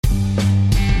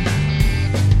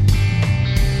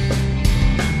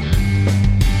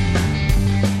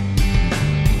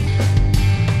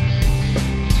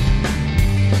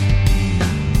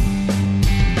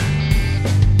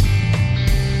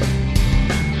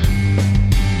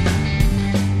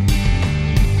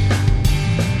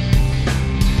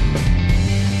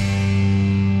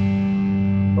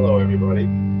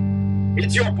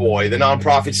It's your boy, the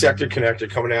Nonprofit Sector Connector,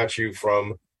 coming at you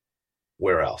from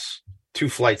where else? 2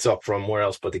 flights up from where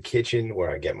else but the kitchen,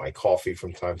 where I get my coffee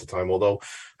from time to time. Although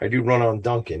I do run on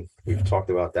Dunkin'. We've talked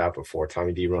about that before.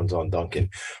 Tommy D runs on Dunkin'.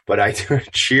 But I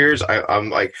cheers. I'm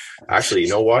like, actually, you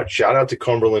know what? Shout out to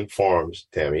Cumberland Farms,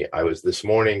 Tammy. I was this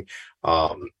morning.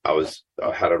 I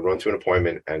had to run to an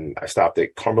appointment, and I stopped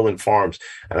at Cumberland Farms,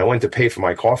 and I went to pay for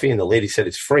my coffee, and the lady said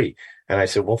it's free. And I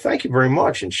said, well, thank you very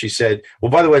much. And she said, well,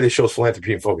 by the way, this show's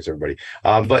Philanthropy in Focus, everybody.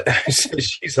 But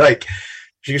she's like,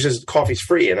 she says, coffee's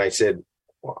free. And I said,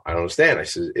 well, I don't understand. I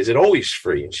said, is it always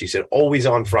free? And she said, always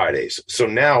on Fridays. So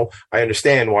now I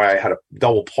understand why I had a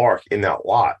double park in that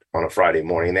lot on a Friday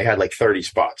morning. And they had like 30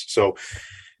 spots. So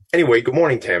anyway, good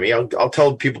morning, Tammy. I'll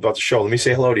tell people about the show. Let me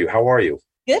say hello to you. How are you?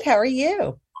 Good. How are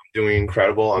you? Doing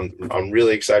incredible. I'm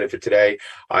really excited for today.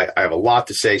 I have a lot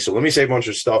to say, so let me say a bunch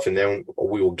of stuff, and then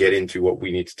we will get into what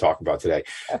we need to talk about today.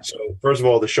 So first of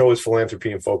all, the show is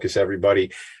Philanthropy in Focus,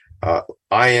 everybody. I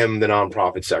am the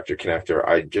Nonprofit Sector Connector.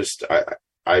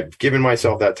 I've given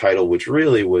myself that title, which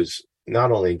really was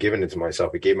not only given it to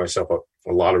myself, it gave myself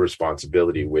a lot of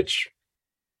responsibility, which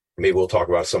maybe we'll talk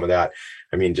about some of that.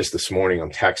 I mean, just this morning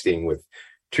I'm texting with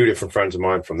 2 different friends of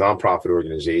mine from nonprofit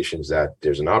organizations that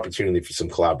there's an opportunity for some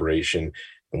collaboration,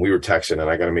 and we were texting, and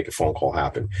I got to make a phone call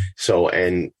happen. So,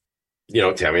 and you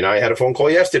know, Tammy and I had a phone call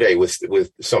yesterday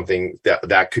with something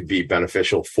that could be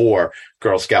beneficial for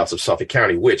Girl Scouts of Suffolk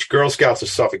County, which Girl Scouts of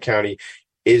Suffolk County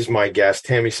is my guest.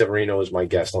 Tammy Severino is my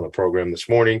guest on the program this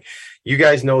morning. You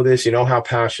guys know this. You know how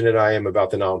passionate I am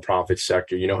about the nonprofit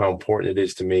sector. You know how important it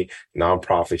is to me.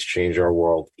 Nonprofits change our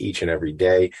world each and every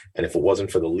day. And if it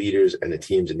wasn't for the leaders and the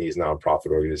teams in these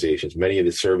nonprofit organizations, many of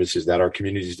the services that our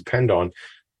communities depend on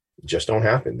just don't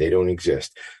happen. They don't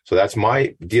exist. So that's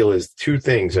my deal, is 2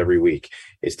 things every week,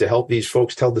 is to help these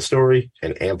folks tell the story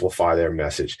and amplify their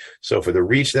message. So for the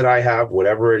reach that I have,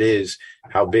 whatever it is,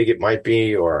 how big it might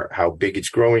be or how big it's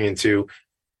growing into,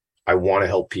 I want to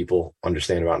help people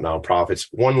understand about nonprofits.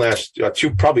 One last,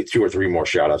 probably 2 or 3 more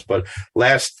shout outs, but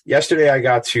yesterday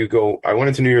I went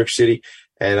into New York City,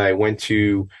 and I went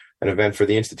to an event for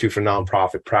the Institute for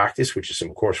Nonprofit Practice, which is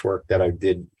some coursework that I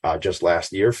did just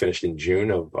last year, finished in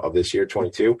June of this year,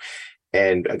 22.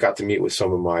 And I got to meet with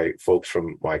some of my folks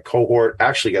from my cohort,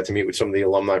 actually got to meet with some of the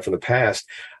alumni from the past.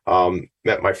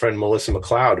 Met my friend Melissa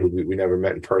McLeod, who we never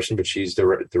met in person, but she's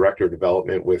the director of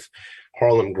development with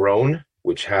Harlem Grown,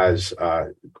 which has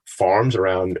farms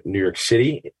around New York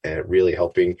City, and really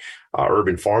helping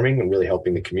urban farming and really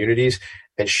helping the communities.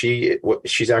 And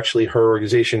she's actually, her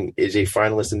organization is a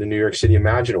finalist in the New York City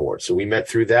Imagine Award. So we met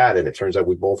through that, and it turns out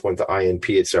we both went to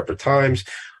INP at separate times.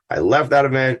 I left that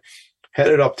event,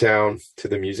 headed uptown to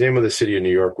the Museum of the City of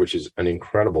New York, which is an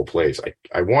incredible place.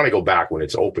 I want to go back when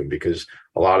it's open, because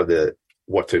a lot of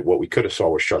what we could have saw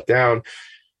was shut down.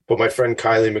 But my friend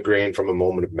Kylie McGrain from A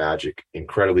Moment of Magic,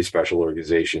 incredibly special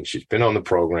organization. She's been on the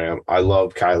program. I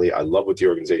love Kylie. I love what the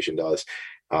organization does.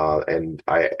 And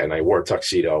I wore a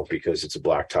tuxedo because it's a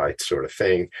black tie sort of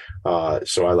thing.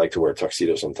 So I like to wear a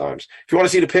tuxedo sometimes. If you want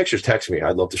to see the pictures, text me.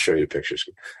 I'd love to show you the pictures.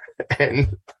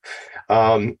 And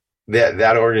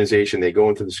that organization, they go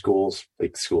into the schools, they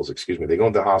go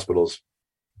into hospitals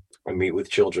and meet with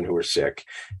children who are sick,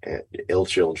 ill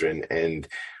children, and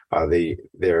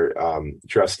they're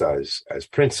dressed as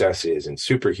princesses and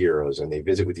superheroes, and they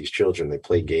visit with these children. They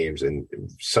play games, and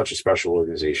such a special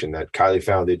organization that Kylie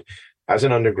founded as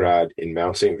an undergrad in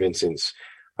Mount St. Vincent's.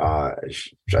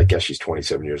 I guess she's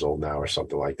 27 years old now or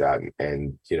something like that.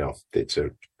 And you know,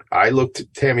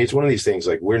 Tammy, it's one of these things,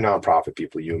 like, we're nonprofit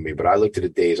people, you and me, but I looked at the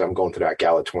days, I'm going to that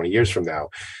gala 20 years from now.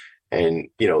 And,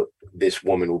 you know, this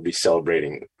woman will be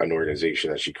celebrating an organization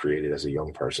that she created as a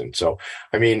young person. So,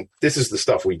 I mean, this is the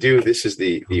stuff we do. This is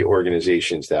the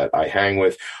organizations that I hang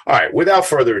with. All right, without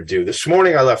further ado, this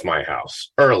morning I left my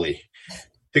house early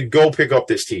to go pick up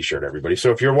this T-shirt, everybody.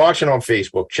 So if you're watching on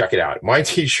Facebook, check it out. My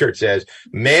T-shirt says,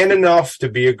 "Man enough to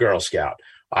be a Girl Scout."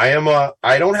 I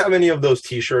don't have any of those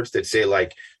T-shirts that say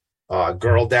like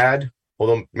girl dad,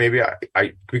 although maybe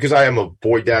I because I am a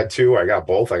boy dad too. I got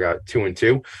both. I got 2 and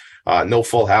 2. No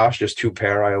full house, just 2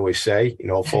 pair. I always say, you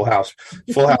know, full house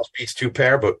beats 2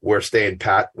 pair, but we're staying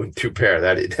pat with 2 pair.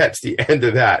 That's the end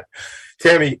of that.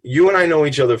 Tammy, you and I know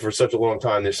each other for such a long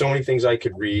time. There's so many things I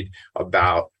could read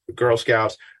about Girl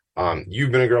Scouts.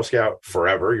 You've been a Girl Scout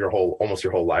forever, almost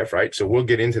your whole life, right? So we'll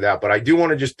get into that. But I do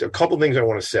want to a couple things I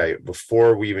want to say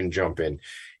before we even jump in.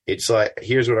 It's like,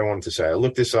 here's what I wanted to say. I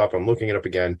looked this up. I'm looking it up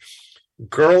again.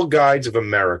 Girl Guides of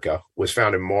America was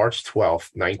founded March 12th,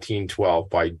 1912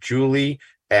 by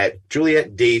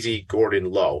Juliet Daisy Gordon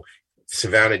Low,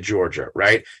 Savannah, Georgia,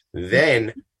 right?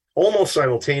 Then, almost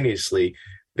simultaneously,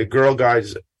 the Girl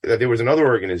Guides, there was another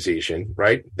organization,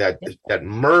 right, that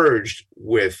merged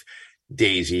with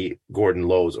Daisy Gordon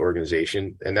Lowe's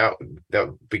organization, and that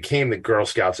became the Girl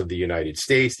Scouts of the United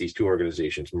States. These two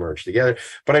organizations merged together.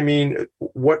 But I mean,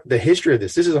 what the history of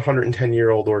this is a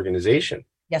 110-year-old organization.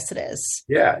 Yes, it is.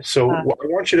 Yeah. So I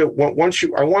want you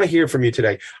to, I want to hear from you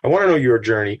today. I want to know your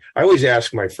journey. I always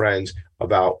ask my friends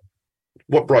about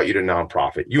what brought you to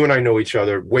nonprofit. You and I know each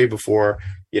other way before,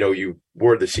 you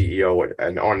were the CEO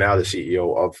and are now the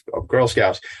CEO of Girl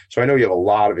Scouts. So I know you have a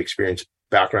lot of experience,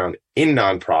 background in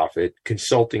nonprofit,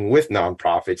 consulting with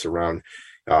nonprofits around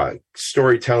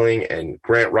storytelling and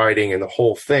grant writing and the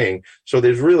whole thing. So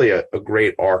there's really a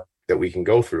great arc that we can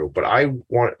go through. But I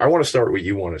want to start where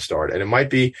you want to start. And it might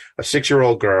be a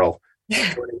 6-year-old girl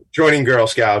joining Girl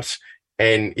Scouts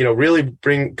and, really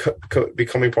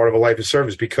becoming part of a life of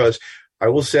service. Because I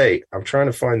will say, I'm trying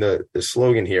to find the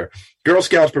slogan here. Girl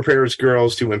Scouts prepares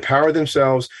girls to empower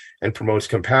themselves and promotes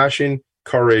compassion,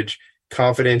 courage,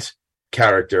 confidence,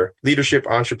 character, leadership,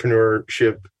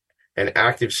 entrepreneurship, and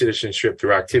active citizenship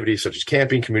through activities such as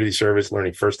camping, community service,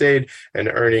 learning first aid, and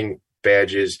earning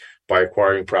badges by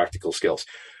acquiring practical skills.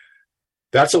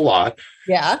 That's a lot.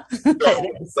 Yeah. So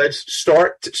let's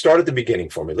start at the beginning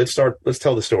for me. Let's tell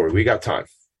the story. We got time.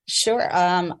 Sure.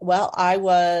 Well, I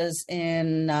was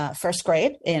in first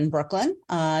grade in Brooklyn.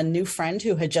 A new friend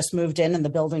who had just moved in the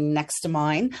building next to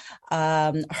mine.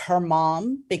 Her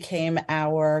mom became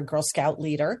our Girl Scout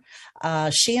leader.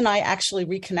 She and I actually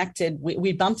reconnected.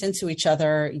 We bumped into each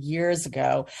other years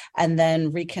ago and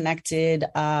then reconnected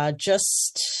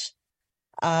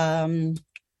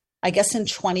I guess in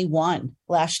 21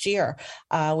 last year.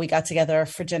 We got together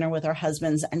for dinner with our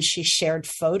husbands, and she shared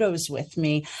photos with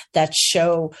me that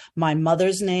show my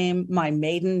mother's name, my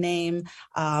maiden name,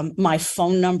 my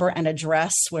phone number and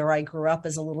address where I grew up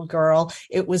as a little girl.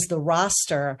 It was the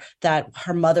roster that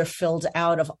her mother filled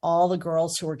out of all the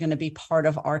girls who were going to be part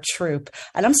of our troop.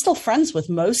 And I'm still friends with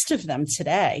most of them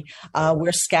today.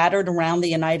 We're scattered around the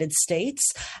United States,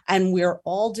 and we're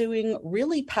all doing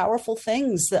really powerful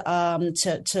things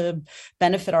to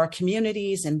benefit our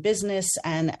communities and business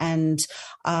and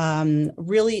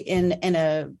really in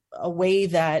a way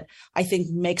that I think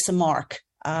makes a mark.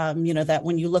 That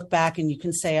when you look back and you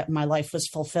can say my life was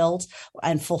fulfilled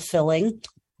and fulfilling.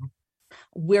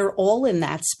 We're all in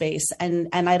that space. And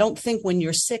I don't think when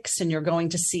you're 6 and you're going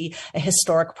to see a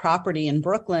historic property in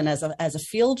Brooklyn as a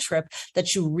field trip,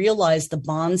 that you realize the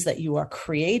bonds that you are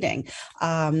creating.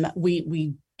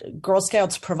 We Girl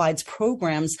Scouts provides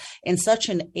programs in such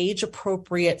an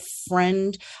age-appropriate,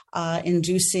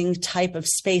 friend-inducing type of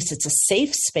space. It's a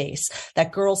safe space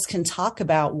that girls can talk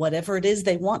about whatever it is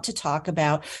they want to talk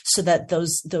about, so that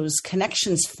those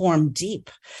connections form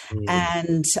deep.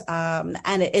 And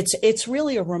it's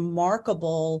really a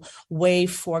remarkable way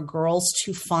for girls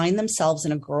to find themselves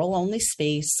in a girl-only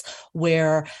space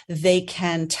where they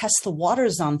can test the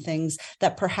waters on things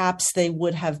that perhaps they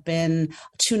would have been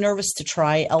too nervous to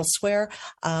try elsewhere.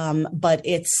 But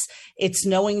it's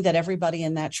knowing that everybody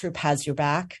in that troop has your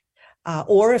back.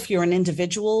 Or if you're an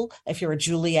individual, if you're a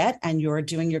Juliet and you're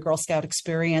doing your Girl Scout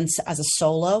experience as a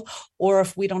solo, or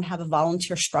if we don't have a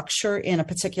volunteer structure in a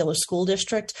particular school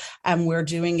district and we're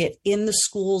doing it in the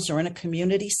schools or in a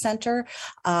community center,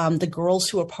 the girls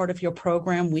who are part of your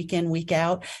program week in, week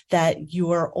out, that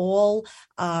you're all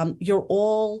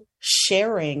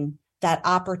sharing that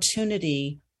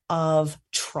opportunity of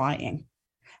trying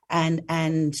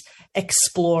and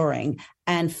exploring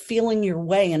and feeling your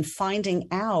way and finding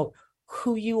out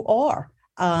who you are.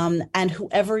 And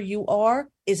whoever you are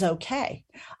is okay.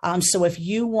 So if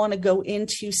you want to go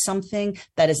into something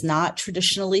that is not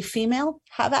traditionally female,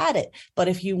 have at it. But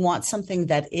if you want something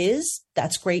that is,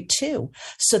 that's great too,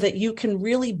 so that you can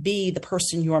really be the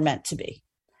person you're meant to be.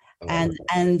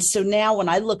 And so now when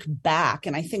I look back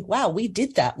and I think, wow, we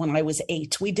did that when I was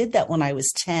 8, we did that when I was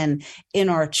 10 in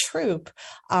our troop.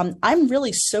 I'm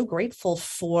really so grateful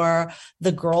for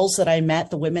the girls that I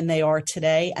met, the women they are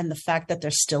today, and the fact that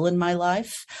they're still in my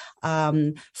life.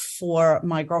 For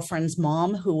my girlfriend's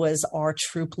mom, who was our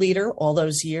troop leader all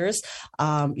those years,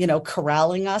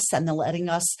 corralling us and then letting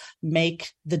us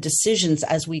make the decisions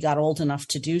as we got old enough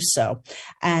to do so.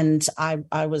 And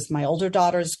I was my older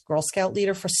daughter's Girl Scout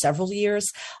leader for several years.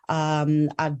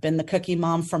 I've been the cookie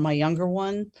mom for my younger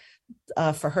one,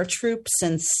 for her troop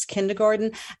since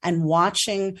kindergarten, and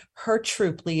watching her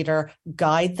troop leader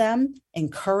guide them,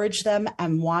 encourage them,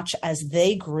 and watch as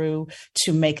they grew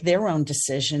to make their own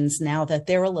decisions now that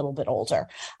they're a little bit older.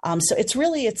 So it's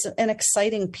an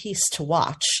exciting piece to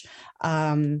watch.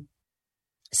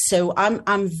 So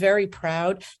I'm very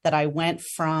proud that I went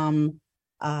from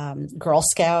Girl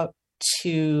Scout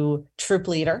to troop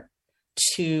leader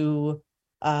to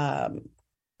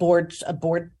board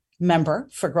member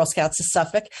for Girl Scouts of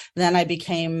Suffolk. Then I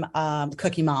became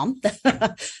Cookie Mom,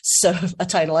 so a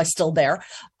title I still bear.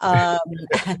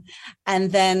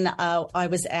 And then I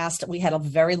was asked, we had a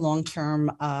very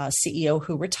long-term CEO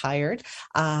who retired,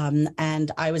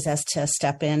 and I was asked to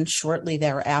step in shortly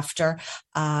thereafter.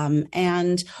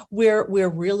 And we're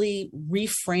really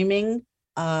reframing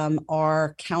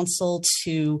our council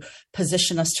to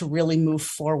position us to really move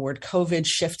forward. COVID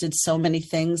shifted so many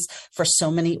things for so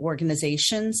many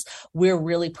organizations. We're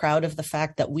really proud of the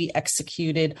fact that we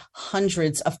executed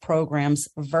hundreds of programs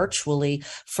virtually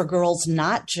for girls,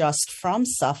 not just from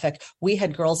Suffolk. We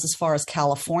had girls as far as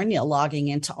California logging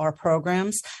into our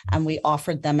programs, and we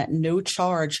offered them at no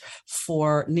charge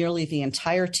for nearly the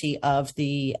entirety of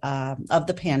the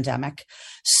pandemic,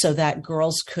 so that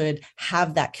girls could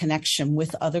have that connection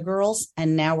with other girls.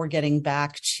 And now we're getting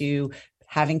back to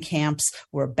having camps.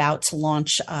 We're about to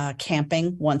launch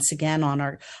camping once again on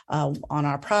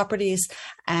our properties,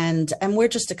 and we're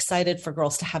just excited for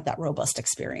girls to have that robust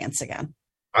experience again.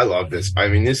 I love this. I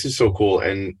mean, this is so cool.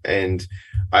 And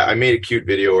I made a cute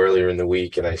video earlier in the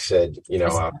week, and I said,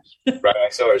 right, I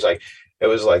saw it was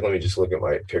like, let me just look at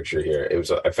my picture here. It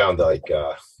was, I found like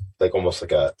almost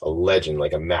like a legend,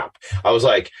 like a map. I was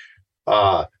like,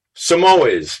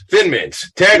 Samoas, Thin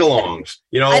Mints, Tagalongs,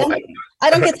 I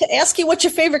don't get to ask you what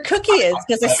your favorite cookie is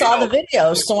because I saw the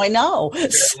video, so I know.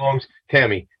 Tagalongs,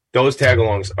 Tammy, those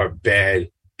Tagalongs are bad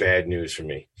news for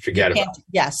me. Forget about it.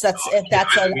 Yes, that's it.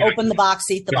 That's an open the box,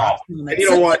 eat the box. And you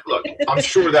know what? Look,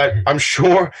 I'm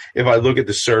sure if I look at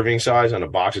the serving size on a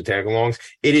box of Tagalongs,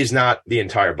 it is not the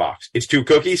entire box. It's 2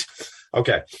 cookies.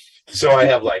 Okay. So I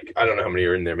have I don't know how many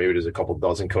are in there. Maybe there's a couple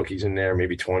dozen cookies in there,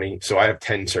 maybe 20. So I have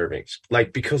 10 servings,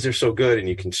 because they're so good and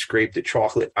you can scrape the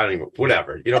chocolate. I don't even,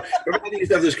 whatever, remember they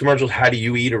used to have those commercials. How do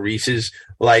you eat a Reese's?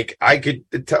 I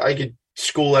could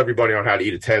school everybody on how to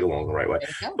eat a tagalong the right way,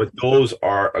 but those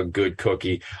are a good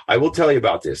cookie. I will tell you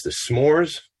about this. The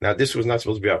s'mores. Now, this was not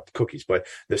supposed to be about cookies, but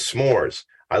the s'mores,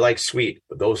 I like sweet,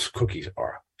 but those cookies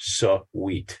are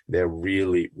sweet. They're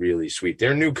really, really sweet.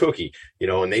 They're a new cookie,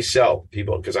 and they sell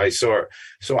people because I saw it.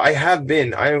 So I have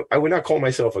been, I would not call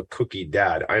myself a cookie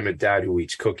dad. I'm a dad who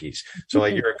eats cookies. So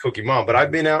you're a cookie mom, but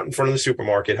I've been out in front of the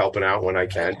supermarket helping out when I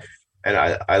can. And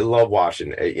I love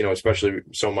watching, especially,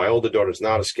 so my older daughter's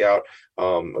not a scout,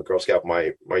 a Girl Scout.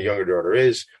 My younger daughter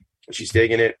is, she's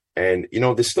digging it. And,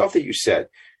 the stuff that you said,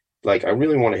 I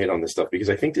really want to hit on this stuff because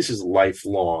I think this is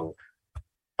lifelong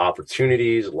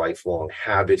opportunities, lifelong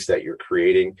habits that you're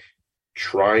creating,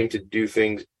 trying to do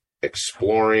things,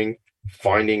 exploring,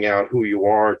 finding out who you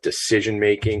are,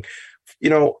 decision-making.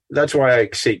 That's why I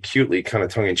say cutely, kind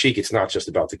of tongue-in-cheek, it's not just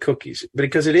about the cookies, but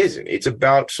because it isn't. It's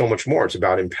about so much more. It's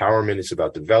about empowerment. It's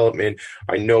about development.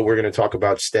 I know we're going to talk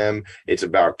about STEM. It's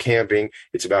about camping.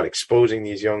 It's about exposing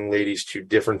these young ladies to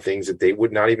different things that they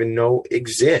would not even know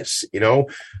exist, And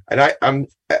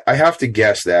I have to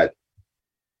guess that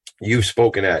you've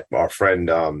spoken at our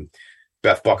friend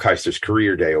Beth Buckheister's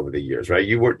career day over the years, right?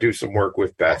 You do some work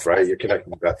with Beth, right? You're connected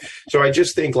with Beth. So I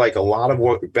just think a lot of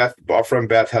what our friend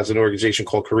Beth has an organization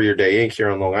called Career Day Inc.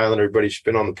 here on Long Island. Everybody's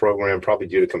been on the program, probably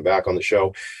due to come back on the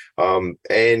show.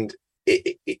 And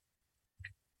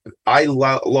I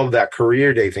love that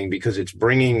Career Day thing because it's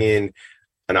bringing in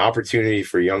an opportunity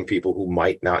for young people who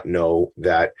might not know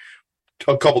that.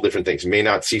 A couple different things. May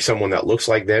not see someone that looks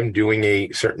like them doing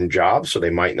a certain job, so they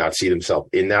might not see themselves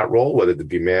in that role, whether it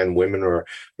be man, women, or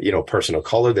person of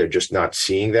color. They're just not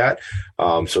seeing that.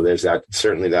 So there's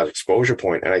certainly that exposure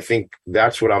point, and I think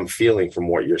that's what I'm feeling from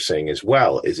what you're saying as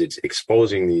well. Is it's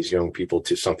exposing these young people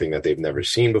to something that they've never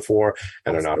seen before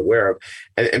and are not aware of.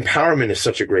 And empowerment is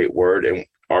such a great word, and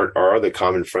our other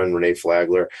common friend Renee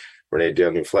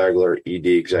Daniel Flagler, ED,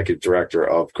 Executive Director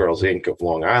of Girls Inc. of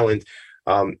Long Island.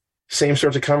 Same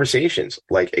sorts of conversations,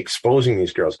 like exposing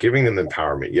these girls, giving them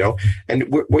empowerment,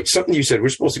 And something you said, we're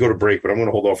supposed to go to break, but I'm going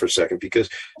to hold off for a second because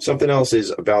something else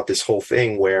is about this whole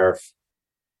thing where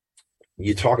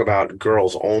you talk about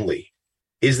girls only.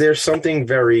 Is there something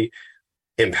very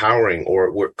empowering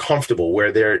or we're comfortable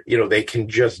where they can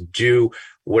just do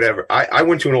whatever? I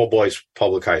went to an all boys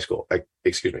public high school. I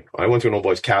went to an all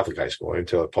boys Catholic high school. I went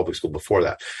to a public school before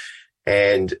that.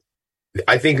 And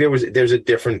I think there's a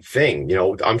different thing,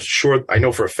 I'm sure, I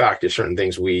know for a fact there's certain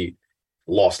things we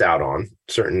lost out on,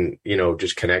 certain,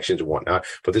 just connections and whatnot,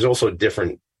 but there's also a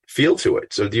different feel to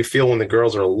it. So do you feel when the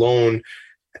girls are alone,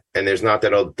 and there's not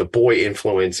that the boy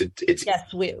influence. It's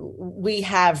Yes, we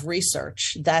have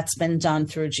research that's been done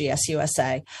through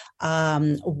GSUSA,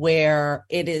 where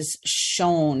it is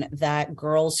shown that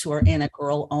girls who are in a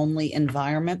girl-only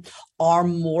environment are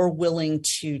more willing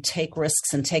to take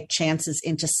risks and take chances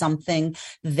into something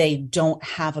they don't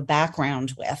have a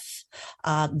background with.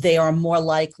 They are more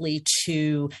likely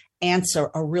to answer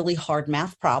a really hard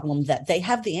math problem that they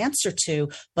have the answer to,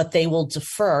 but they will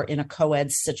defer in a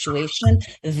co-ed situation.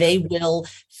 They will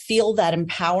feel that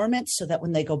empowerment so that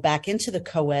when they go back into the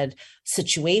co-ed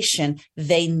situation,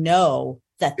 they know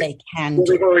that they can. Well,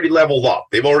 they've already leveled up.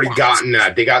 They've already gotten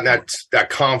that. They got that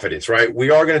confidence, right? We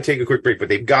are going to take a quick break, but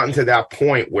they've gotten to that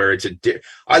point where it's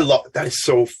I love that. Is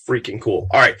so freaking cool.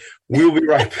 All right, we'll be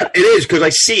right back. It is, because I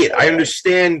see it. I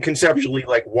understand conceptually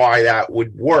like why that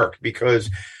would work,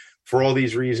 because for all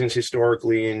these reasons,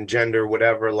 historically and gender,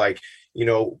 whatever, like, you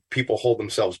know, people hold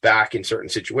themselves back in certain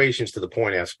situations to the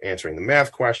point of answering the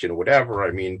math question or whatever.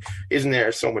 I mean, isn't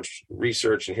there so much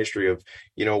research and history of,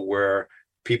 you know, where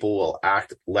people will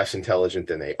act less intelligent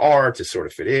than they are to sort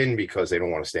of fit in because they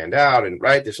don't want to stand out, and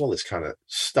right, there's all this kind of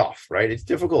stuff, right? It's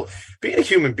difficult being a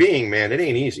human being, man. It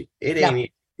ain't easy.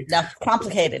 No,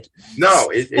 complicated. No,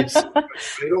 it's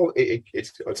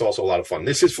also a lot of fun.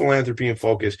 This is Philanthropy in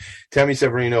Focus. Tammy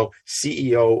Severino,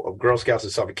 CEO of Girl Scouts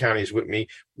of Suffolk County, is with me.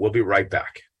 We'll be right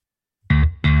back.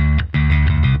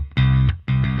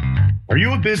 Are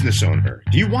you a business owner?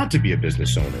 Do you want to be a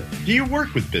business owner? Do you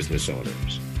work with business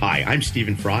owners? Hi, I'm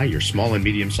Stephen Fry, your small and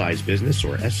medium-sized business,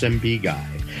 or SMB guy,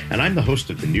 and I'm the host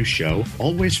of the new show,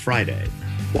 Always Friday.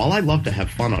 While I love to have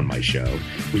fun on my show,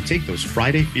 we take those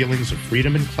Friday feelings of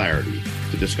freedom and clarity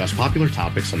to discuss popular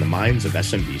topics on the minds of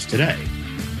SMBs today.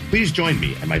 Please join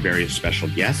me and my various special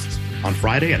guests on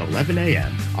Friday at 11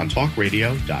 a.m. on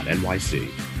talkradio.nyc.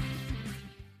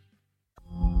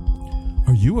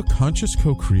 Are you a conscious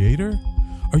co-creator?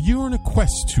 Are you on a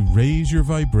quest to raise your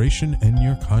vibration and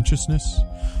your consciousness?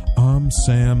 I'm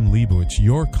Sam Leibowitz,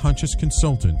 your conscious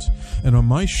consultant, and on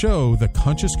my show, The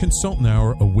Conscious Consultant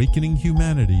Hour, Awakening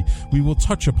Humanity, we will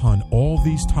touch upon all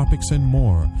these topics and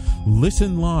more.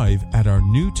 Listen live at our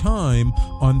new time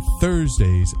on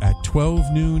Thursdays at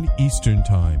 12 noon Eastern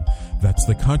Time. That's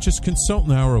The Conscious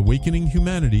Consultant Hour, Awakening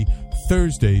Humanity,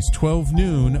 Thursdays, 12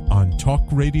 noon on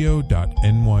talkradio.nyc.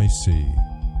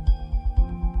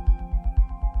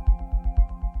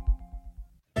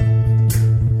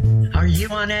 Are you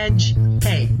on edge?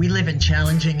 Hey, we live in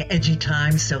challenging, edgy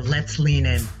times, so let's lean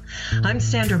in. I'm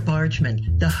Sandra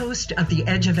Bargman, the host of The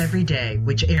Edge of Every Day,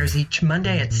 which airs each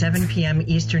Monday at 7 p.m.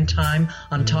 Eastern Time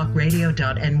on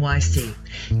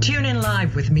talkradio.nyc. Tune in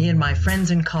live with me and my friends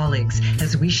and colleagues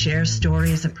as we share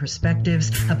stories and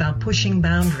perspectives about pushing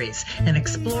boundaries and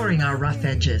exploring our rough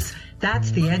edges.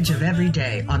 That's The Edge of Every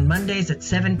Day on Mondays at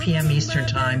 7 p.m. Eastern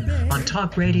Time on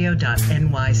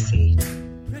talkradio.nyc.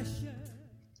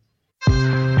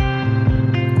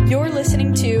 You're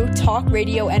listening to Talk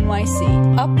Radio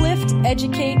NYC. Uplift,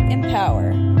 educate,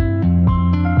 empower.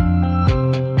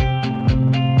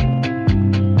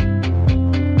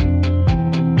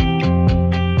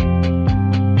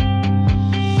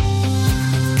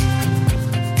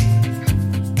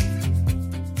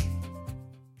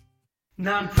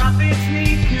 Nonprofits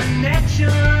need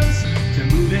connections to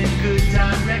move in good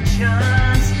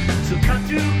directions. So cut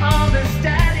through all the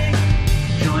static.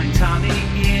 Join Tommy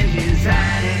in his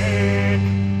attic.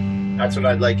 That's what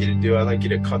I'd like you to do. I'd like you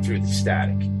to cut through the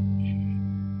static.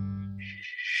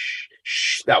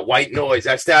 Shh, that white noise,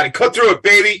 that static. Cut through it,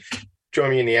 baby.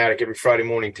 Join me in the attic every Friday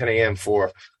morning, 10 a.m.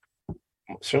 for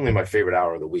certainly my favorite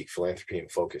hour of the week, Philanthropy in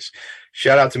Focus.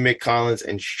 Shout out to Mick Collins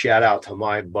and shout out to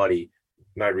my buddy,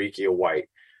 Nyrikia White.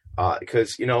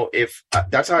 Because, you know, if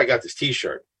that's how I got this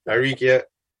T-shirt. Nyrikia,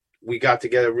 we got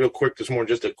together real quick this morning,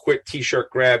 just a quick T-shirt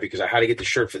grab because I had to get the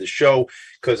shirt for the show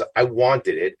because I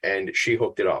wanted it and she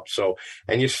hooked it up. So,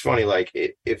 and it's funny, like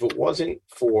if it wasn't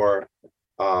for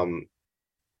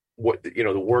what, you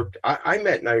know, the work, I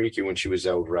met Nyrikia when she was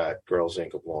over at Girls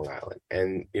Inc. of Long Island.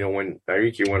 And, you know, when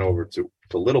Nyrikia went over to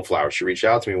Little Flower, she reached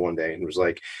out to me one day and was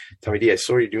like, Tommy D, I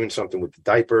saw you doing something with the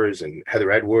diapers and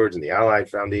Heather Edwards and the Allied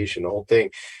Foundation, the whole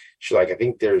thing. She's like, I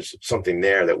think there's something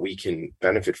there that we can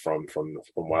benefit from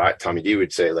what Tommy D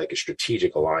would say, like a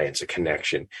strategic alliance, a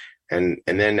connection. And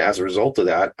then as a result of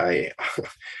that, I,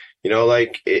 you know,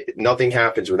 like nothing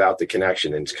happens without the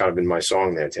connection. And it's kind of been my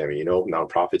song there, Tammy, you know,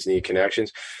 nonprofits need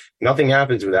connections. Nothing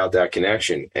happens without that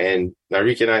connection. And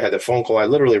Nyrikia and I had the phone call. I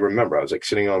literally remember I was like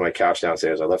sitting on my couch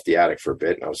downstairs. I left the attic for a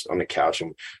bit and I was on the couch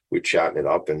and we were chatting it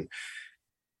up. And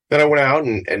then I went out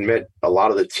and met a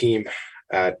lot of the team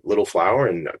at Little Flower,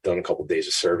 and I've done a couple of days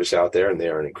of service out there, and they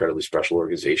are an incredibly special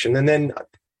organization. And then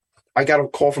I got a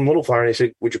call from Little Flower and they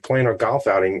said, would you play in our golf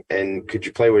outing? And could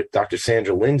you play with Dr.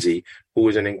 Sandra Lindsay, who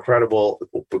is an incredible,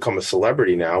 become a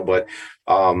celebrity now, but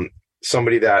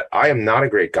somebody that I am not a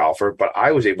great golfer, but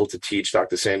I was able to teach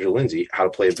Dr. Sandra Lindsay how to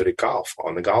play a bit of golf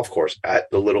on the golf course at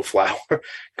the Little Flower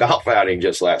golf outing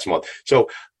just last month. So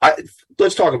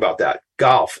let's talk about that.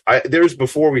 Golf.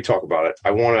 Before we talk about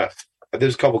it,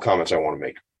 there's a couple comments I want to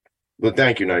make. But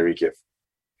thank you, Nairika.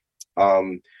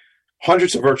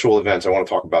 Hundreds of virtual events. I want to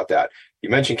talk about that. You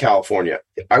mentioned California.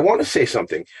 I want to say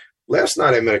something. Last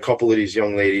night, I met a couple of these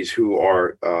young ladies who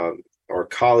are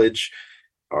college,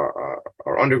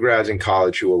 are undergrads in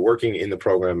college who are working in the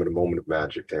program at A Moment of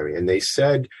Magic, Tammy. And they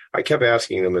said, I kept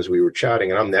asking them as we were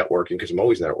chatting, and I'm networking because I'm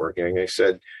always networking. And they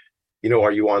said,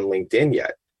 are you on LinkedIn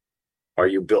yet? Are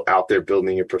you out there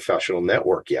building your professional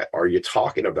network yet? Are you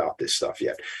talking about this stuff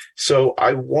yet? So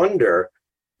I wonder,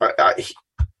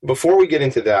 before we get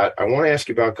into that, I want to ask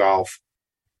you about golf.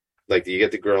 Like, do you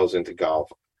get the girls into golf?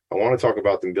 I want to talk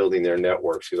about them building their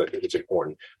networks because I think it's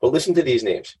important. But listen to these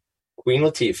names: Queen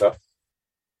Latifah,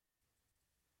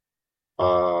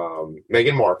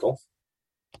 Meghan Markle,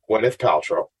 Gwyneth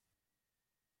Paltrow,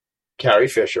 Carrie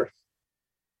Fisher,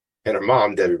 and her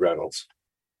mom, Debbie Reynolds,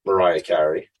 Mariah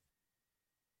Carey,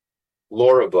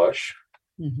 Laura Bush,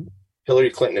 Hillary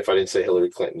Clinton, if I didn't say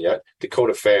Hillary Clinton yet,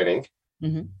 Dakota Fanning.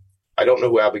 I don't know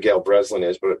who Abigail Breslin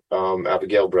is, but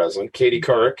Abigail Breslin, Katie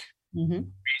Couric,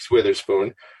 Reese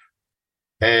Witherspoon,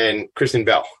 and Kristen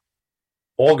Bell.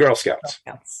 All Girl Scouts.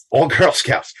 All Girl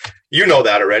Scouts. You know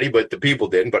that already, but the people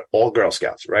didn't, but all Girl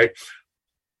Scouts, right?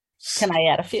 Can I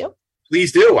add a few?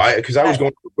 Please do, because I was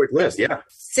going through a quick list, yeah.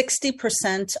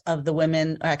 60% of the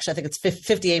women, actually I think it's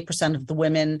 58% of the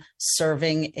women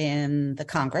serving in the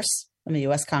Congress, in the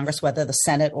U.S. Congress, whether the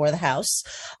Senate or the House.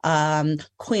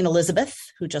 Queen Elizabeth,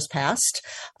 who just passed,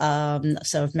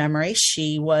 so of memory,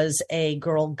 she was a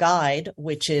Girl Guide,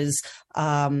 which is,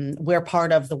 we're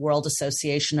part of the World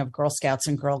Association of Girl Scouts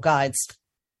and Girl Guides.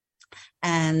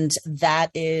 And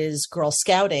that is Girl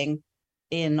Scouting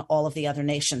in all of the other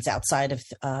nations outside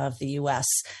of the U.S.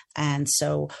 And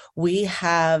so we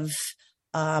have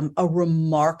a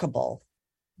remarkable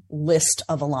list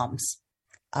of alums.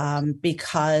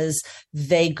 Because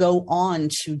they go on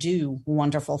to do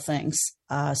wonderful things.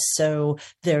 So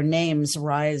their names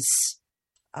rise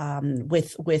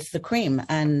with the cream,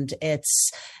 and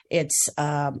it's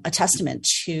a testament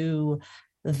to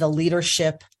the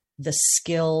leadership, the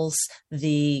skills,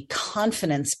 the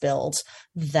confidence build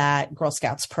that Girl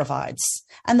Scouts provides,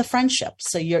 and the friendship.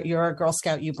 So you're a Girl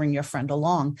Scout, you bring your friend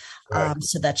along,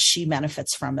 so that she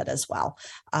benefits from it as well.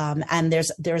 And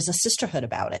there's a sisterhood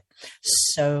about it.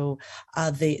 So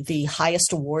the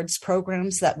highest awards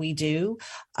programs that we do,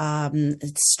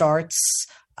 it starts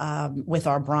with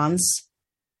our Bronze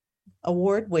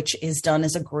Award, which is done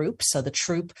as a group. So the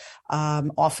troop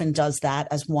often does that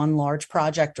as one large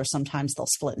project, or sometimes they'll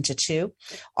split into two.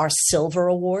 Our Silver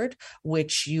Award,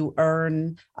 which you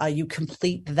earn, you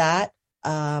complete that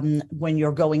when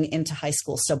you're going into high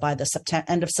school. So by the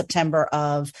end of September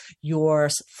of your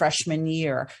freshman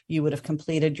year, you would have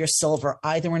completed your silver,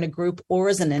 either in a group or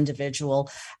as an individual.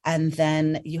 And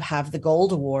then you have the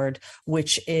Gold Award,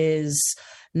 which is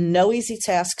no easy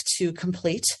task to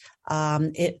complete.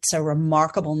 It's a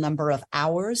remarkable number of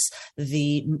hours.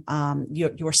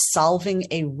 You're solving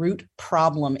a root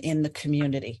problem in the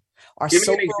community. Give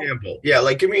me an example.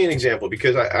 Yeah, give me an example,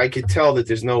 because I could tell that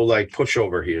there's no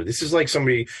pushover here. This is like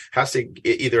somebody has to,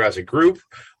 either as a group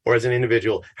or as an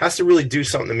individual, has to really do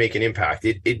something to make an impact.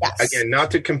 Yes. Again, not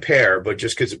to compare, but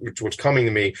just because what's coming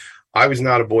to me, I was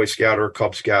not a Boy Scout or a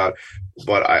Cub Scout,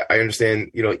 but I understand,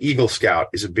 Eagle Scout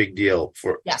is a big deal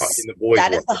for in the boys.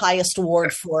 That is the highest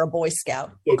award for a Boy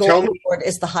Scout. So Gold Award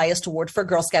is the highest award for a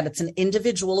Girl Scout. It's an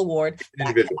individual award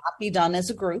that cannot be done as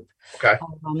a group. Okay.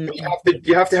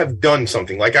 You have to have done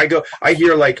something. I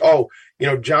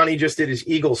hear Johnny just did his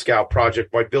Eagle Scout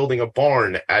project by building a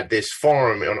barn at this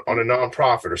farm on a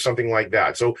nonprofit or something like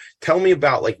that. So tell me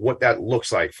about what that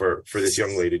looks like for this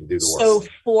young lady to do the work. So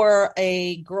for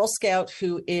a Girl Scout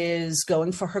who is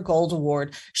going for her Gold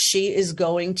Award, she is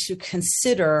going to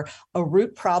consider a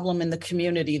root problem in the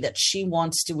community that she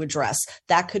wants to address.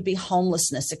 That could be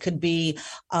homelessness. It could be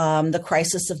the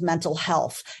crisis of mental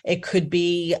health. It could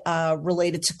be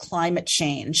related to climate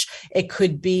change. It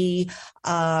could be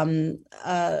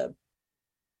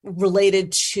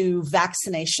related to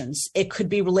vaccinations. It could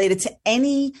be related to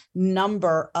any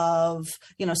number of,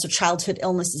 so childhood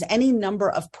illnesses, any number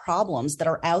of problems that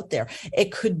are out there.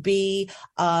 It could be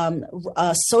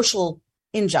social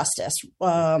injustice.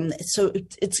 So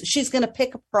she's going to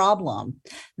pick a problem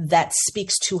that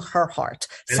speaks to her heart.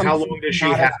 And how long does she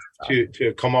have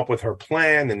to come up with her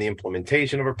plan and the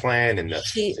implementation of her plan and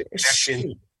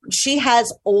she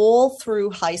has all through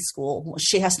high school.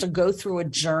 She has to go through a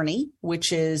journey,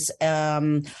 which is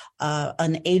an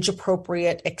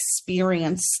age-appropriate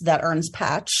experience that earns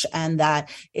patch, and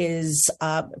that is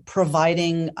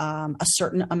providing a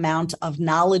certain amount of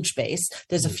knowledge base.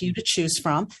 There's a few to choose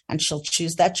from, and she'll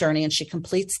choose that journey, and she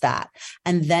completes that.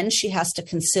 And then she has to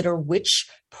consider which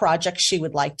project she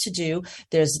would like to do.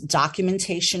 There's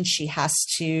documentation she has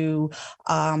to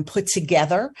put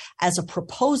together as a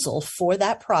proposal for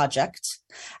that project.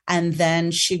 And then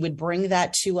she would bring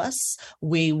that to us.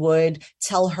 We would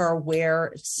tell her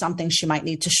where something she might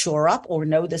need to shore up, or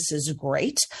no, this is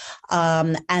great.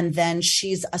 And then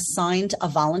she's assigned a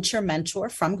volunteer mentor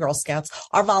from Girl Scouts.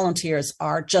 Our volunteers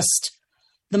are just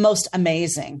the most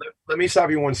amazing. Let me stop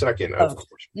you 1 second. Of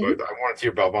course, but I want to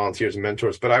hear about volunteers and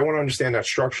mentors, but I want to understand that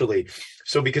structurally.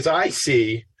 So, because I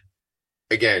see,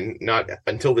 again, not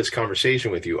until this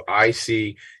conversation with you, I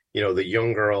see, the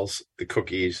young girls, the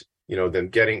cookies, them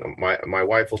getting, my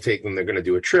wife will take them. They're going to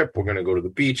do a trip. We're going to go to the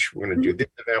beach. We're going to do this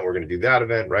event. We're going to do that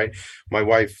event, right? My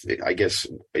wife, I guess,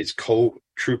 is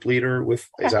co-troop leader with,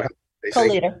 is that how they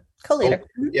say? Co-leader.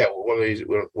 Yeah, one of these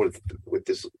with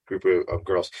this group of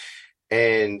girls.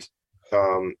 And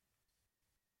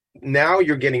now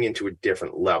you're getting into a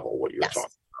different level, what you're talking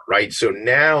about, right? So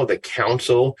now the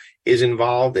council is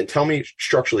involved. And tell me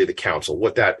structurally the council,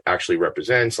 what that actually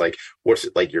represents, like what's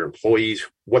it like, your employees,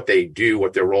 what they do,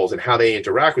 what their roles, and how they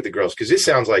interact with the girls. Because this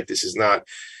sounds like this is not,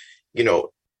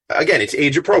 again, it's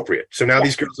age appropriate. So now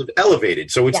these girls have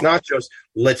elevated. So it's not just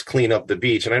let's clean up the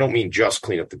beach. And I don't mean just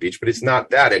clean up the beach, but it's not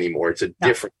that anymore. It's a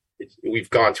different, we've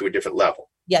gone to a different level.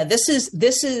 Yeah, this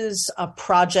is a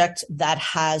project that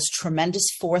has tremendous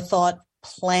forethought,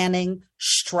 planning,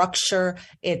 structure.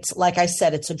 It's, like I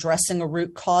said, it's addressing a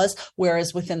root cause,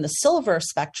 whereas within the silver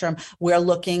spectrum, we're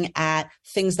looking at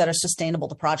things that are sustainable.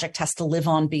 The project has to live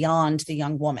on beyond the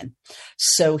young woman.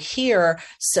 So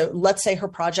let's say her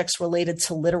project's related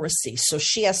to literacy. So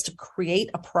she has to create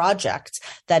a project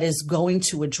that is going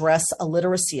to address a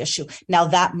literacy issue. Now,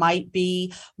 that might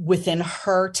be within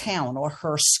her town or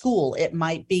her school. It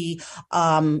might be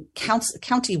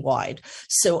county-wide.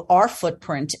 So our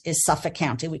footprint is Suffolk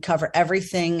County. We cover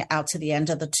everything out to the end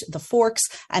of the Forks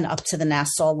and up to the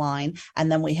Nassau line. And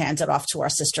then we hand it off to our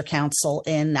sister council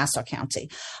in Nassau County.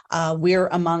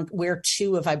 We're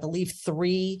two of, I believe,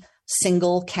 3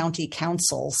 single county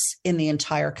councils in the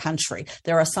entire country.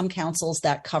 There are some councils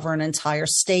that cover an entire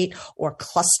state or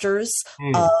clusters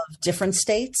of different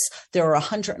states. There are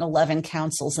 111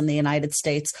 councils in the United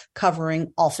States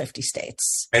covering all 50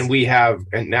 states. And we have,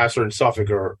 and Nassau and Suffolk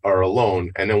are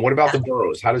alone. And then what about the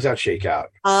boroughs? How does that shake out?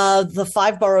 The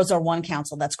 5 boroughs are one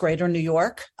council. That's Greater New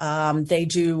York. They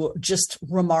do just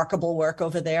remarkable work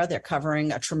over there. They're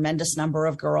covering a tremendous number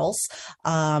of girls,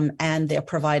 and they're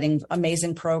providing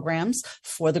amazing programs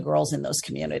for the girls in those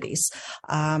communities.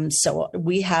 So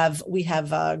we have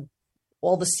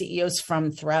all the CEOs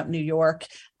from throughout New York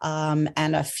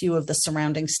and a few of the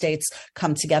surrounding states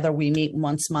come together. We meet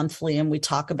once monthly and we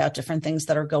talk about different things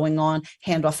that are going on,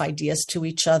 hand off ideas to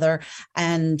each other,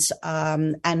 and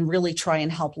really try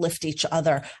and help lift each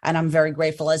other. And I'm very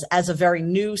grateful as a very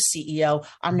new CEO.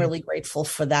 I'm really grateful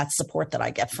for that support that I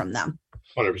get from them.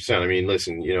 100%. I mean,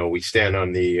 listen, we stand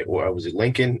on was it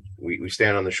Lincoln? We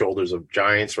stand on the shoulders of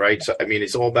giants, right? So, I mean,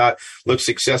 it's all about, look,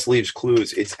 success leaves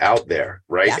clues. It's out there,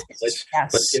 right? Yes.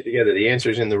 Let's get together. The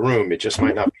answer's in the room. It just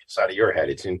might not be inside of your head.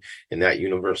 It's in that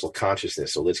universal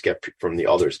consciousness. So let's get from the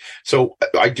others. So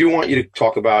I do want you to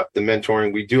talk about the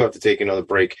mentoring. We do have to take another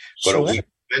break, but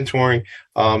mentoring.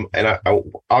 And I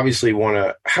obviously want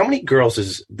to, how many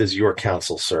girls does your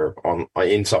council serve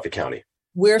in Suffolk County?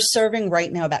 We're serving right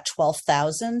now about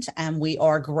 12,000, and we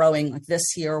are growing.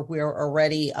 This year, we're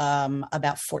already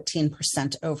about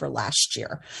 14% over last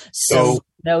year. So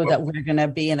know that we're going to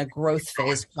be in a growth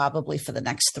phase probably for the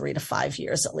next 3 to 5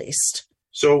 years at least.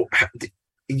 So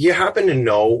you happen to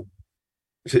know,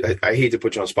 I hate to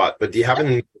put you on the spot, but do you happen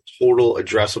to know the total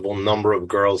addressable number of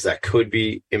girls that could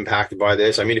be impacted by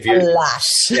this? I mean, if you... A lot.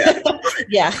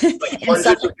 Yeah. Like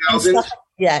hundreds of thousands?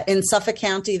 Yeah, in Suffolk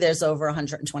County, there's over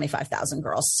 125,000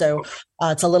 girls. So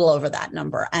it's a little over that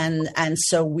number. And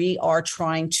so we are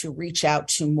trying to reach out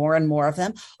to more and more of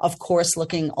them. Of course,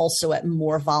 looking also at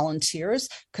more volunteers,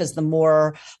 because the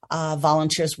more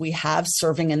volunteers we have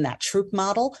serving in that troop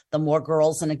model, the more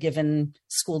girls in a given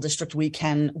school district we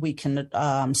can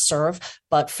serve.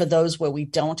 But for those where we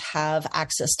don't have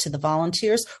access to the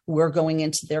volunteers, we're going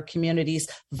into their communities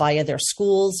via their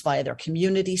schools, via their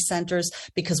community centers,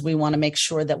 because we want to make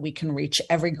sure that we can reach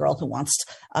every girl who wants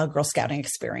a Girl Scouting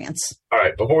experience. All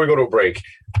right, before we go to a break,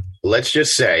 let's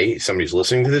just say somebody's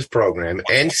listening to this program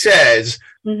and says,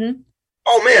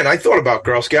 oh man, I thought about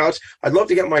Girl Scouts. I'd love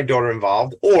to get my daughter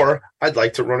involved, or I'd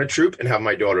like to run a troop and have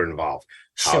my daughter involved.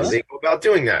 How do they go about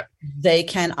doing that? They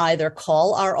can either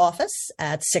call our office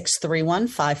at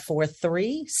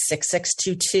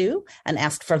 631-543-6622 and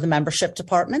ask for the membership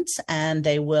department, and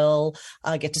they will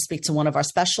get to speak to one of our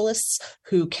specialists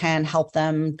who can help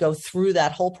them go through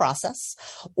that whole process.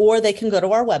 Or they can go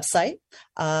to our website,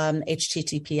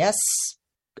 https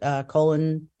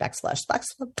www.gssc,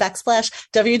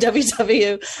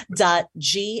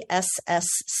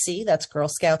 that's Girl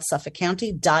Scouts Suffolk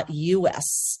County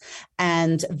 .us,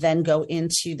 and then go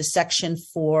into the section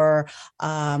for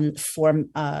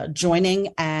joining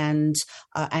and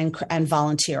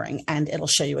volunteering, and it'll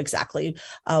show you exactly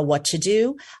what to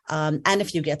do. And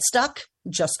if you get stuck,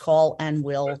 just call and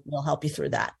we'll help you through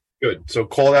that. Good. So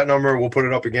call that number. We'll put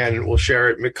it up again and we'll share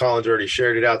it. Mick Collins already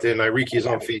shared it out there. Nairiki is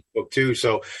on Facebook too.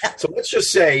 So let's just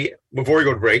say, before we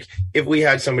go to break, if we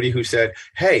had somebody who said,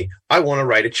 hey, I want to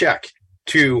write a check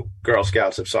to Girl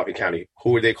Scouts of Suffolk County,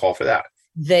 who would they call for that?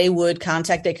 They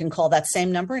can call that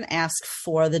same number and ask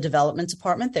for the development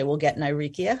department. They will get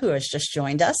Nairikia, who has just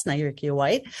joined us, Nairikia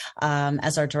White,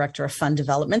 as our director of fund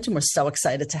development. And we're so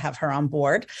excited to have her on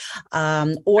board.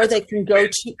 Or they can go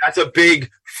to. That's a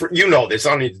big, you know this.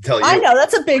 I don't need to tell you. I know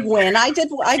that's a big win. I did.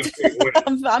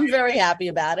 I'm very happy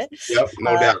about it. Yep,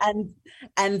 no doubt.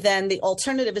 And then the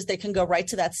alternative is they can go right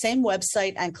to that same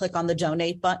website and click on the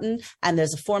donate button. And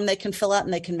there's a form they can fill out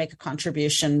and they can make a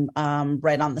contribution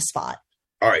right on the spot.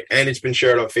 All right, and it's been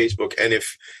shared on Facebook. And if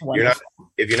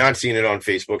you're not seeing it on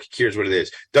Facebook, here's what it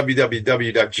is: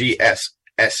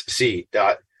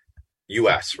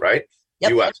 www.gssc.us. Right?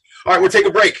 Yep. US. All right, we'll take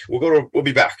a break. We'll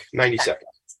be back. 90 seconds.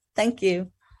 Thank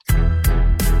you.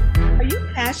 Are you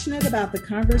passionate about the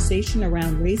conversation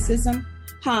around racism?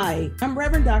 Hi, I'm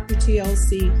Reverend Dr.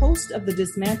 TLC, host of the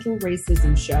Dismantle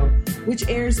Racism Show, which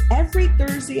airs every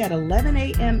Thursday at 11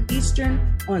 a.m. Eastern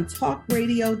on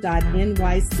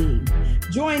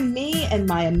talkradio.nyc. Join me and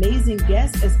my amazing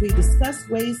guests as we discuss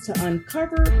ways to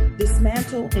uncover,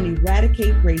 dismantle, and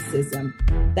eradicate racism.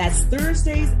 That's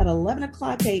Thursdays at 11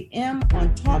 o'clock a.m.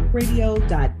 on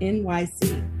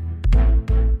talkradio.nyc.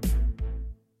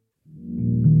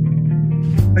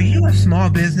 Are you a small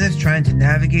business trying to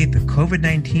navigate the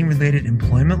COVID-19 related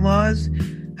employment laws?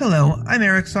 Hello, I'm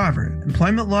Eric Sauver,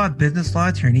 employment law business law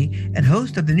attorney and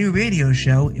host of the new radio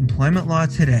show Employment Law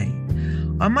Today.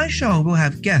 On my show, we'll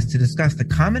have guests to discuss the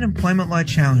common employment law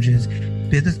challenges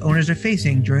business owners are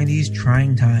facing during these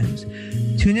trying times.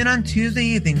 Tune in on Tuesday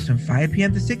evenings from 5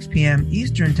 p.m. to 6 p.m.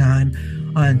 Eastern Time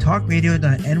on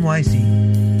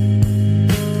talkradio.nyc.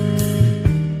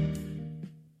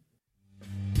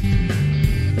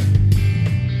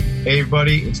 Hey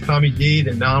everybody, it's Tommy D,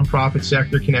 the Nonprofit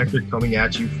Sector Connector, coming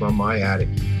at you from my attic.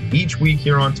 Each week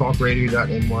here on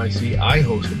talkradio.nyc, I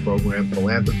host a program,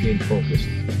 Philanthropy in Focus.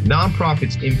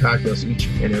 Nonprofits impact us each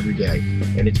and every day,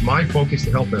 and it's my focus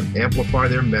to help them amplify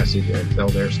their message and tell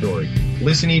their story.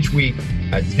 Listen each week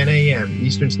at 10 a.m.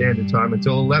 Eastern Standard Time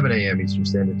until 11 a.m. Eastern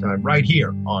Standard Time, right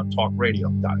here on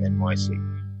talkradio.nyc.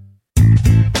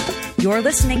 You're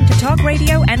listening to Talk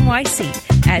Radio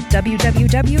NYC at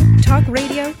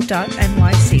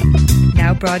www.talkradio.nyc.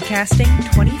 Now broadcasting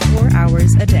 24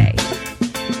 hours a day.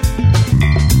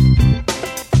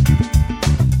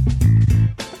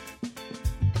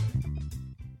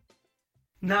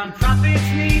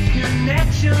 Nonprofits need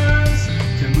connections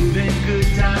to move in good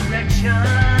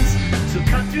directions. So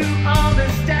cut through all the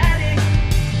static.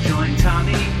 Join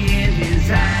Tommy in his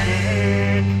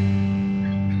attic.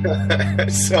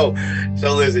 So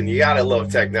listen, you gotta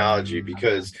love technology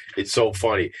because it's so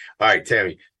funny. All right,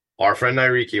 Tammy, our friend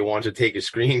Nairiki wants to take a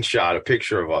screenshot, a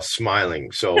picture of us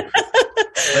smiling. So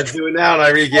let's do it now,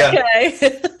 Nairiki.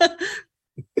 Okay.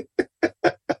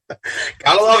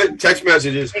 Gotta love it. Text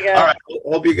messages. All right,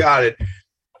 hope you got it.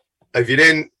 If you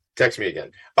didn't, text me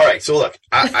again. All right, so look,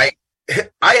 I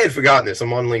had forgotten this.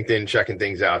 I'm on LinkedIn checking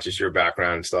things out, just your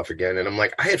background and stuff again. And I'm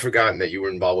like, I had forgotten that you were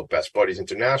involved with Best Buddies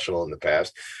International in the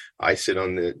past. I sit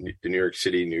on the New York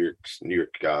City, New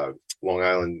York Long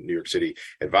Island, New York City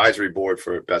advisory board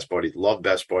for Best Buddies. Love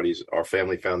Best Buddies. Our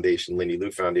family foundation, Lindy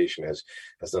Lou Foundation, has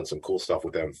done some cool stuff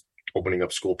with them, opening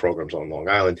up school programs on Long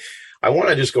Island. I want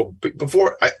to just go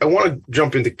before I want to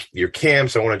jump into your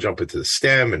camps. I want to jump into the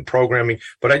STEM and programming,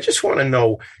 but I just want to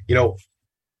know,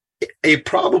 you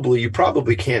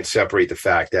probably can't separate the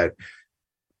fact that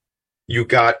you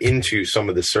got into some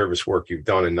of the service work you've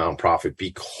done in nonprofit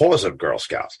because of Girl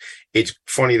Scouts. It's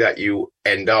funny that you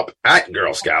end up at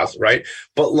Girl Scouts, right?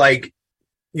 But like,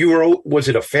 was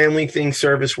it a family thing,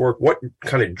 service work? What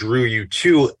kind of drew you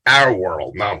to our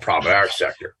world, nonprofit, our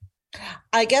sector?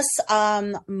 I guess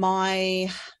my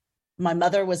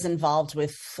mother was involved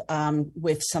with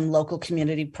some local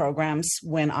community programs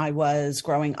when I was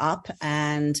growing up.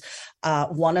 And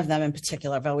one of them in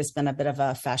particular, I've always been a bit of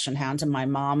a fashion hound, and my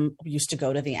mom used to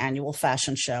go to the annual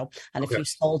fashion show. And if you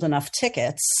sold enough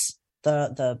tickets,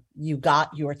 you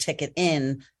got your ticket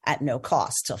in at no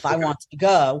cost. So if I wanted to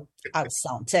go, I was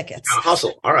selling tickets.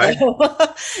 Hustle. All right.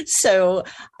 So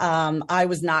I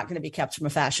was not going to be kept from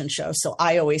a fashion show. So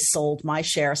I always sold my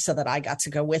share so that I got to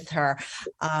go with her.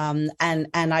 And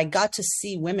I got to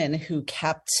see women who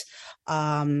kept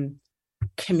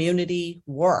community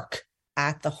work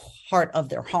at the heart of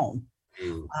their home.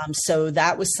 So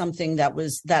that was something that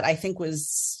I think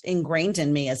was ingrained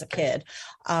in me as a kid.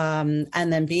 And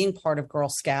then being part of Girl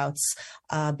Scouts,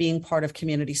 being part of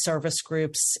community service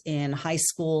groups in high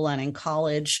school and in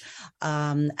college.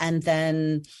 And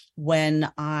then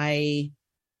when I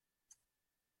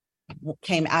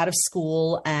came out of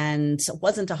school and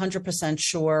wasn't 100%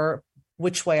 sure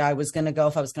which way I was going to go,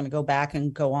 if I was going to go back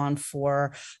and go on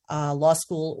for law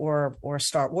school or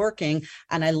start working.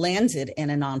 And I landed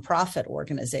in a nonprofit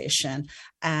organization,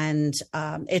 and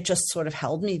it just sort of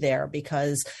held me there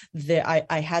because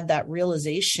I had that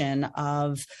realization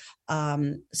of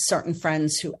certain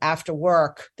friends who after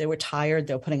work, they were tired,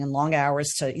 they were putting in long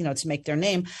hours to make their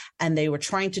name, and they were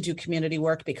trying to do community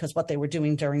work because what they were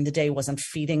doing during the day wasn't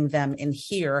feeding them in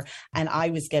here. And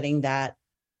I was getting that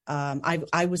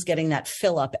I was getting that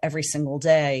fill up every single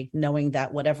day, knowing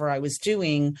that whatever I was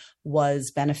doing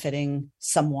was benefiting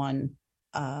someone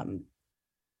in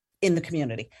the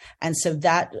community. And so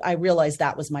that I realized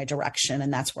that was my direction,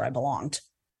 and that's where I belonged.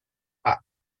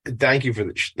 Thank you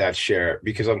for that share,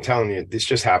 because I'm telling you, this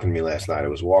just happened to me last night. I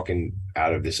was walking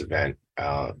out of this event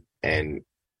and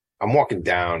I'm walking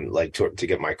down like to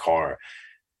get my car,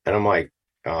 and I'm like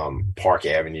Park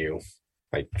Avenue,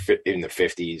 like in the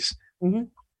 50s. Mm-hmm.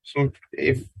 So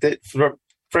for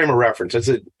frame of reference, it's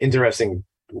an interesting,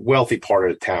 wealthy part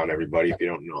of the town, everybody, if you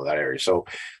don't know that area. So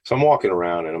I'm walking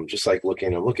around and I'm just like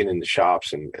looking in the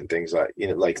shops and things like,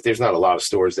 like there's not a lot of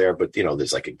stores there, but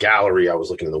there's like a gallery. I was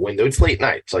looking in the window. It's late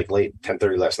night. It's like late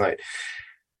 10:30 last night.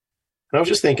 And I was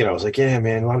just thinking, I was like, yeah,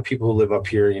 man, a lot of people who live up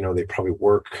here, they probably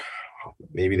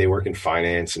maybe they work in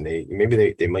finance, and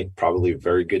they might probably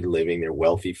very good living. They're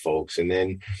wealthy folks. And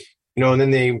then, and then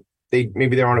they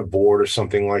maybe they're on a board or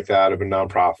something like that of a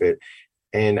nonprofit.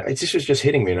 And this was just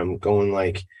hitting me. And I'm going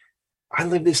like, I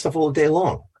live this stuff all day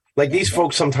long. Like these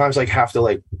folks sometimes like have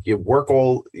to you work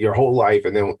all your whole life.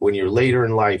 And then when you're later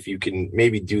in life, you can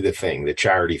maybe do the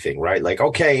charity thing, right? Like,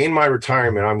 okay, in my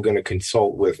retirement, I'm going to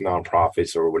consult with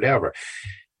nonprofits or whatever.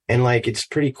 And like, it's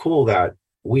pretty cool that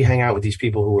we hang out with these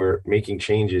people who are making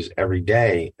changes every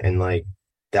day. And like,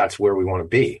 that's where we want to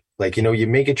be. Like, you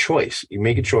make a choice. You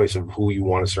make a choice of who you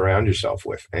want to surround yourself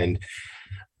with. And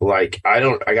like, I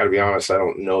got to be honest, I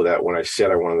don't know that when I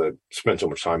said I wanted to spend so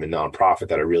much time in nonprofit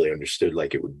that I really understood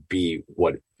like it would be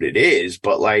what it is.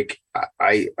 But like,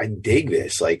 I dig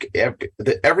this. Like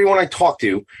everyone I talk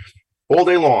to all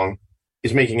day long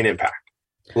is making an impact.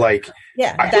 Like,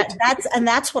 yeah,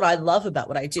 that's what I love about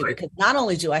what I do, because not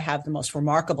only do I have the most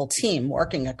remarkable team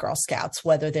working at Girl Scouts,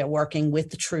 whether they're working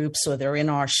with the troops or they're in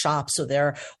our shops or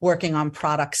they're working on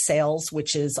product sales,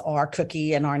 which is our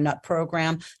cookie and our nut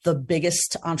program, the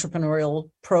biggest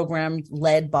entrepreneurial program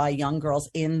led by young girls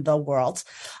in the world.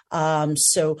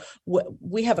 So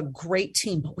we have a great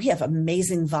team, but we have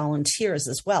amazing volunteers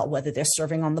as well, whether they're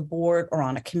serving on the board or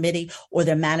on a committee, or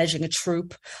they're managing a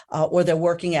troop, or they're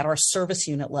working at our service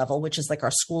unit level, which is like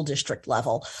our school district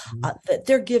level. That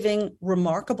they're giving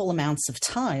remarkable amounts of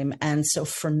time. And so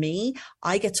for me,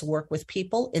 I get to work with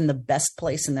people in the best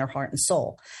place in their heart and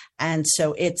soul. And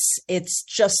so it's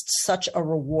just such a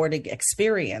rewarding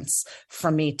experience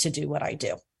for me to do what I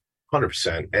do.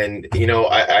 100%. And,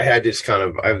 I had this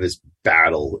I have this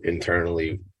battle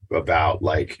internally about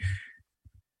like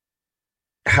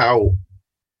how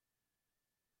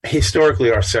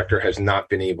historically our sector has not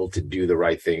been able to do the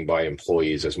right thing by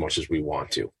employees as much as we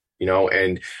want to.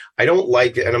 and I don't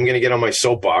like it, and I'm going to get on my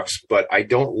soapbox, but I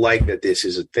don't like that this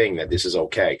is a thing, that this is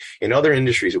okay. In other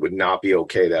industries, it would not be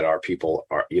okay that our people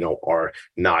are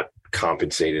not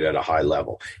compensated at a high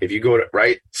level. If you go to,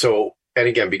 right. So, and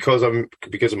again, because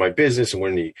of my business and we're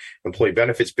in the employee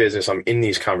benefits business, I'm in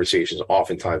these conversations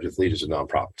oftentimes with leaders of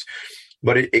nonprofits,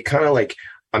 but it kind of like,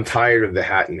 I'm tired of the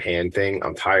hat in hand thing.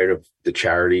 I'm tired of the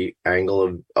charity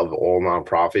angle of all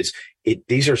nonprofits.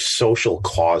 These are social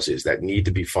causes that need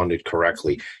to be funded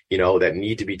correctly, that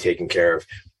need to be taken care of.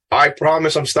 I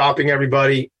promise I'm stopping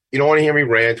everybody. You don't want to hear me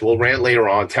rant. We'll rant later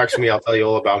on. Text me. I'll tell you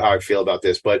all about how I feel about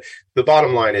this. But the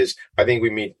bottom line is, I think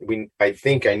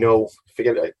I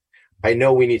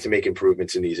know we need to make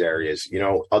improvements in these areas.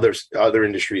 Other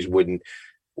industries wouldn't,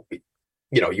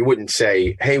 you wouldn't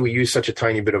say, hey, we use such a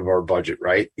tiny bit of our budget,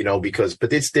 right? But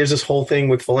there's this whole thing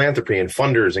with philanthropy and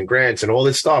funders and grants and all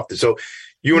this stuff. So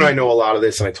you and I know a lot of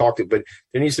this, and I talked to, but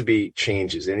there needs to be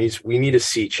changes. We need to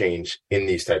see change in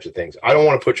these types of things. I don't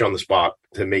want to put you on the spot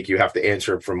to make you have to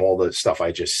answer from all the stuff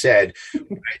I just said.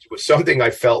 It was something I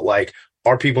felt like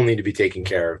our people need to be taken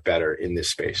care of better in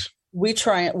this space. We're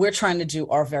trying to do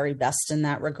our very best in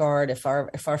that regard. If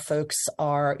our folks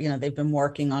are, they've been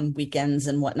working on weekends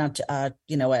and whatnot,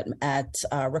 at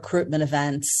recruitment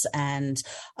events and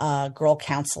girl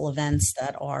council events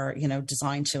that are,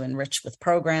 designed to enrich with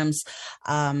programs.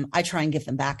 I try and give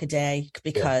them back a day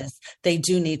because they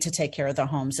do need to take care of their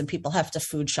homes, and people have to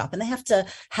food shop and they have to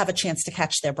have a chance to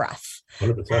catch their breath.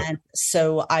 100%. And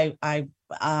so I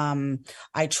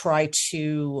try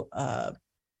to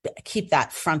keep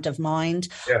that front of mind.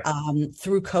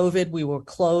 Through COVID, we were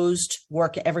closed,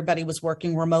 everybody was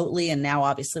working remotely, and now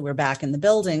obviously we're back in the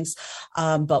buildings.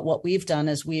 But what we've done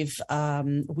is we've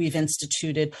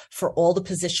instituted for all the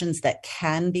positions that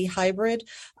can be hybrid,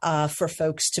 for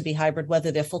folks to be hybrid,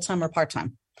 whether they're full-time or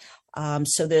part-time.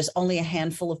 So there's only a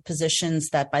handful of positions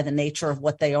that, by the nature of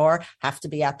what they are, have to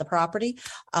be at the property.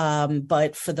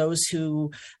 But for those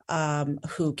who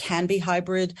can be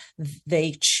hybrid,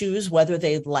 they choose whether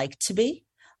they'd like to be.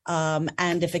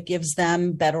 And if it gives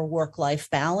them better work-life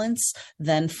balance,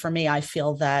 then for me, I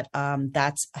feel that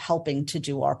that's helping to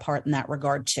do our part in that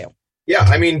regard too. Yeah,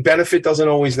 I mean, benefit doesn't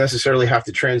always necessarily have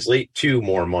to translate to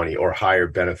more money or higher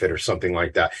benefit or something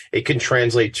like that. It can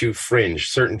translate to fringe,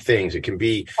 certain things. It can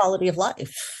be quality of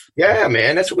life. Yeah,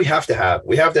 man, that's what we have to have.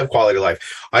 We have to have quality of life.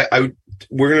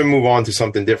 We're going to move on to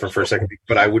something different for a second,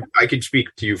 but I could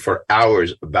speak to you for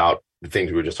hours about the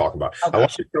things we were just talking about. Okay. I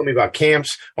want you to tell me about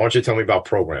camps. I want you to tell me about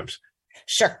programs.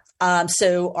 Sure.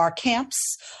 So our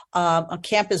camps, a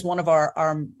camp is one of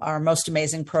our most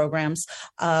amazing programs.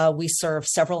 We serve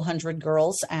several hundred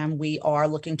girls, and we are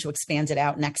looking to expand it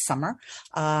out next summer.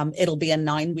 It'll be a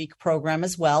 9-week program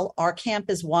as well. Our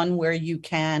camp is one where you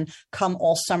can come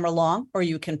all summer long, or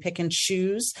you can pick and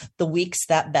choose the weeks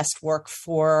that best work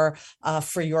for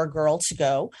your girl to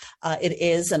go. It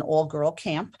is an all-girl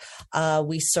camp.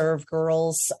 We serve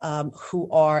girls who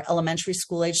are elementary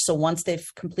school age. So once they've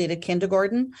completed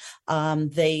kindergarten,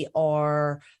 they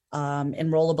are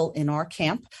enrollable in our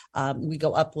camp. We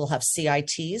go up, we'll have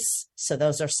CITs. So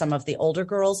those are some of the older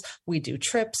girls. We do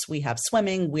trips, we have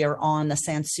swimming. We are on the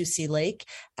Sans Souci Lake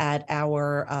at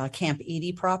our Camp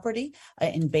Edie property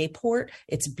in Bayport.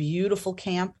 It's a beautiful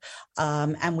camp.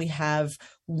 And we have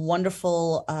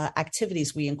wonderful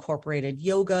activities. We incorporated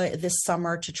yoga this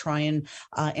summer to try and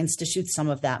institute some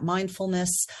of that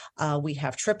mindfulness. We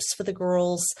have trips for the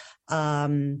girls.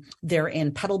 They're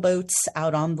in pedal boats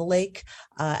out on the lake,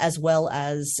 as well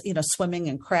as, swimming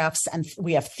and crafts. And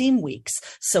we have theme weeks.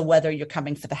 So whether you're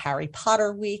coming for the Harry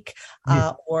Potter week,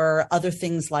 or other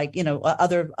things like,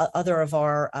 other of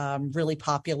our really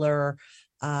popular,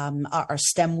 our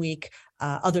STEM week,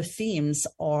 other themes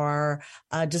are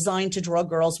designed to draw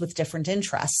girls with different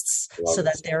interests so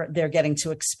that they're getting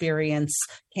to experience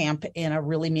camp in a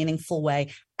really meaningful way.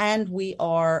 And we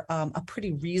are a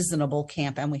pretty reasonable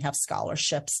camp, and we have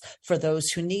scholarships for those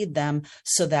who need them,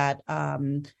 so that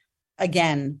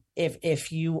again,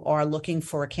 if you are looking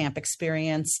for a camp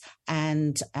experience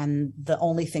and the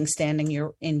only thing standing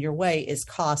in your way is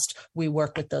cost, we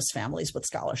work with those families with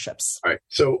scholarships. All right.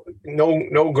 So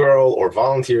no girl or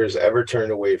volunteer is ever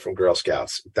turned away from Girl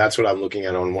Scouts. That's what I'm looking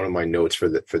at on one of my notes for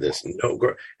this. No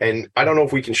girl. And I don't know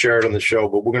if we can share it on the show,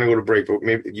 but we're going to go to break. But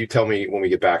maybe you tell me when we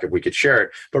get back if we could share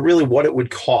it. But really, what it would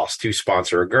cost to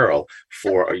sponsor a girl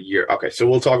for a year. Okay. So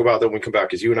we'll talk about that when we come back,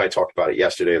 because you and I talked about it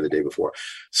yesterday or the day before.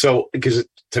 So because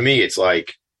to me, it's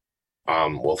like,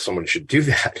 well, someone should do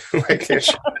that.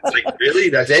 It's like, really?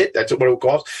 That's it? That's what it would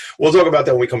cost? We'll talk about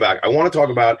that when we come back. I want to talk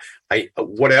about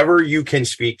whatever you can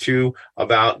speak to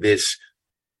about this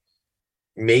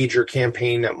major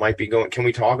campaign that might be going? Can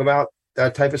we talk about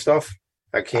that type of stuff?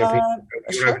 That campaign?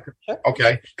 Sure.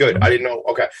 Okay, good. I didn't know.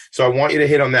 Okay. So I want you to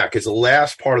hit on that, because the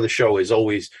last part of the show is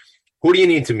always, who do you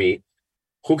need to meet?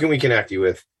 Who can we connect you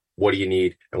with? What do you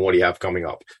need? And what do you have coming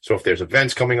up? So if there's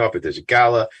events coming up, if there's a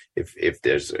gala, if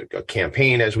there's a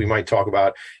campaign, as we might talk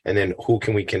about, and then who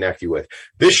can we connect you with?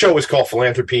 This show is called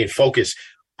Philanthropy in Focus.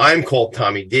 I'm called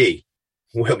Tommy D.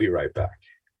 We'll be right back.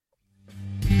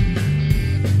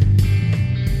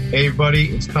 Hey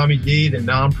everybody, it's Tommy D, the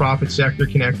nonprofit sector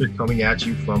connector, coming at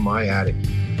you from my attic.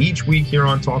 Each week here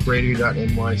on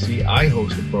talkradio.nyc, I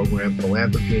host the program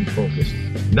Philanthropy in Focus.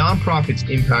 Nonprofits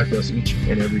impact us each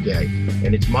and every day,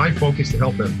 and it's my focus to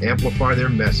help them amplify their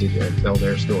message and tell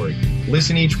their story.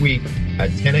 Listen each week at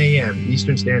 10 a.m.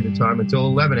 Eastern Standard Time until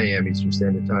 11 a.m. Eastern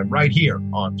Standard Time, right here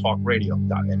on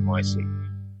talkradio.nyc.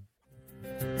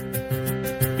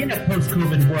 In a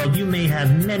post-COVID world, you may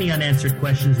have many unanswered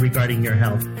questions regarding your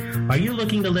health. Are you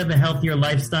looking to live a healthier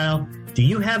lifestyle? Do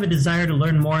you have a desire to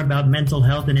learn more about mental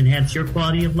health and enhance your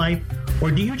quality of life?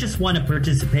 Or do you just want to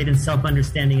participate in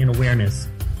self-understanding and awareness?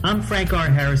 I'm Frank R.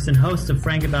 Harrison, host of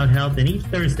Frank About Health, and each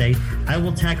Thursday, I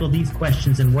will tackle these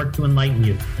questions and work to enlighten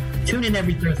you. Tune in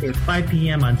every Thursday at 5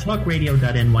 p.m. on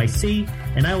talkradio.nyc,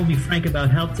 and I will be frank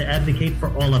about health to advocate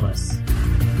for all of us.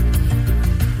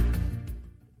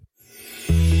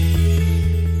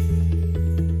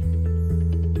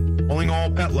 Calling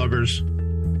all pet lovers.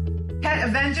 Pet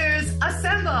Avengers,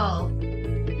 assemble!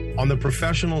 On the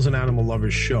Professionals and Animal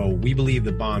Lovers show, we believe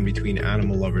the bond between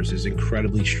animal lovers is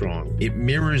incredibly strong. It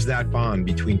mirrors that bond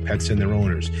between pets and their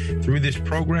owners. Through this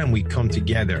program, we come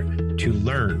together to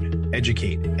learn,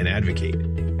 educate, and advocate.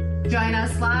 Join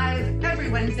us live every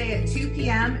Wednesday at 2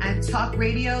 p.m. at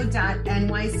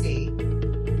talkradio.nyc.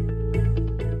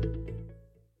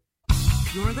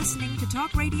 You're listening to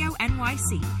Talk Radio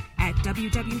NYC at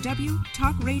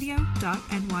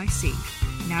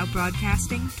www.talkradio.nyc. Now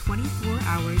broadcasting 24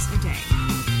 hours a day.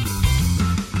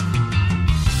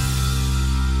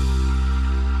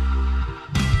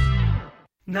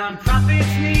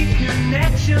 Nonprofits need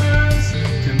connections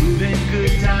to move in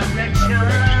good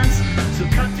directions. So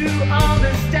cut through all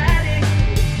the static.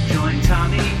 Join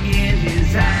Tommy in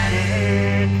his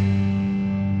attic.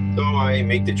 So I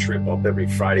make the trip up every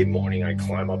Friday morning. I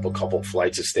climb up a couple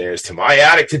flights of stairs to my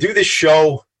attic to do this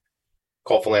show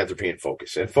called Philanthropy in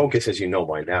Focus. And Focus, as you know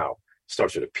by now,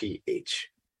 starts with a PH.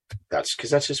 That's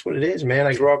because that's just what it is, man.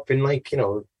 I grew up in late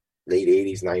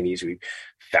 80s, 90s.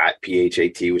 Fat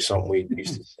PHAT was something we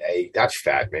used to say. That's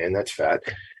fat, man. That's fat.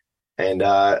 And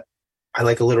I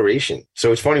like alliteration.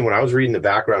 So it's funny, when I was reading the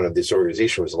background of this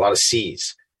organization, there was a lot of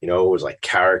C's. It was like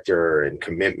character and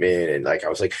commitment. And I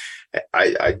was like,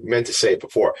 I meant to say it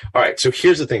before. All right. So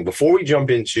here's the thing. Before we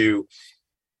jump into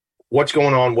what's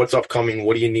going on, what's upcoming,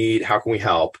 what do you need, how can we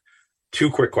help? Three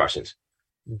quick questions.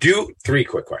 Do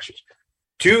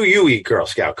you eat Girl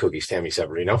Scout cookies, Tammy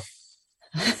Severino?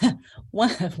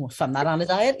 Well, if I'm not on a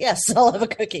diet, yes, I'll have a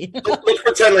cookie. Let's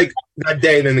pretend like that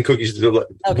day and then the cookies.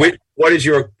 Okay. What is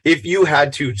if you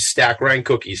had to stack rank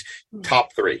cookies,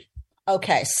 top three?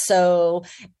 Okay, so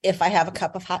if I have a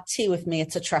cup of hot tea with me,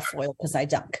 it's a trefoil because I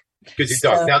dunk. Because you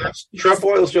dunk. Now,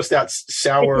 trefoil is just that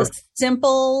sour. It's a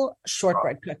simple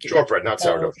shortbread cookie. Shortbread, not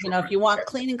sourdough. If you want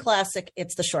clean and classic,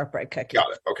 it's the shortbread cookie.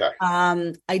 Got it. Okay.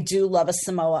 I do love a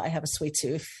Samoa. I have a sweet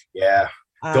tooth. Yeah.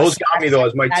 Those got me though.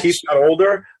 As my teeth got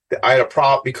older, I had a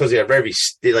problem because they're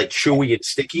they're like chewy and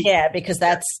sticky. Yeah, because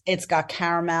it's got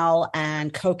caramel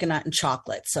and coconut and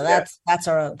chocolate. So that's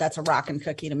a rockin'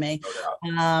 cookie to me.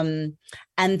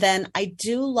 And then I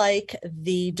do like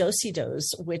the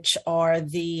Do-si-dos, which are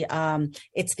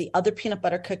it's the other peanut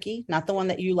butter cookie, not the one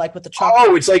that you like with the chocolate.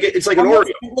 Oh, it's like an Oreo.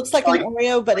 It looks like an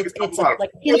Oreo, but it's like peanut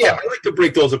butter. I like to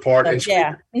break those apart. So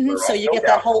you get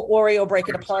that whole Oreo break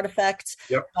it apart effect.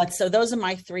 Yep. So those are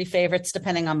my three favorites,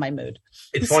 depending on my mood.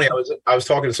 It's funny. I was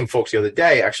talking to some folks the other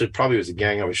day. Actually, probably it was a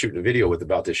gang I was shooting a video with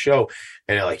about this show,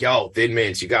 and they're like, "Yo, Thin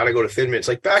Mints, you got to go to Thin Mints."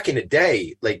 Like back in the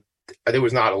day, there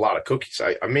was not a lot of cookies.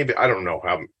 I don't know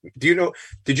how. Do you know?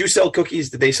 Did you sell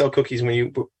cookies? Did they sell cookies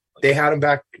when they had them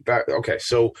back? Okay,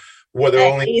 so were there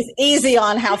only easy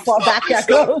on how far back that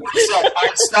goes? I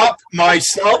stopped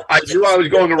myself. I knew I was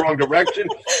going the wrong direction.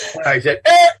 And I said,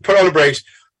 "Put on the brakes."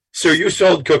 So you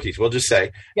sold cookies. We'll just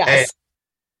say, yes. And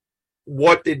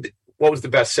what was the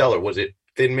best seller? Was it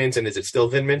Thin Mints, and is it still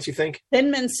Thin Mints, you think?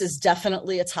 Thin Mints is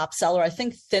definitely a top seller. I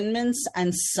think Thin Mints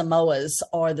and Samoas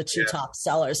are the two top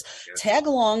sellers. Yeah.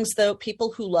 Tag-alongs, though,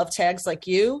 people who love tags like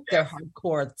you, they're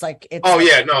hardcore. Forget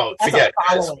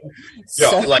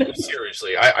it.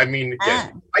 Seriously. I mean,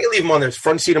 I can leave them on the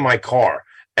front seat of my car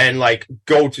and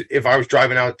go to, if I was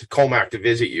driving out to Comac to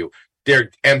visit you,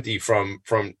 they're empty from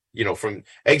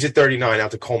exit 39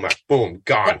 out to Colmac. Boom,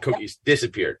 gone. Cookies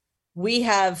disappeared. We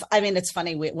have, I mean, it's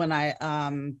funny when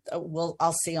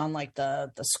I'll see on like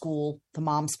the school, the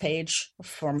mom's page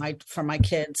for my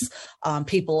kids,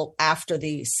 people after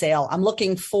the sale, I'm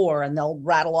looking for, and they'll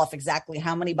rattle off exactly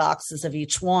how many boxes of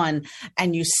each one.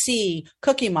 And you see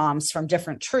Cookie Moms from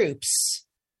different troops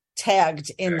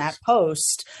tagged in that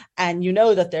post. And you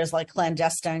know that there's like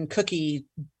clandestine cookie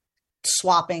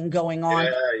swapping going on.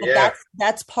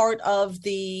 That's part of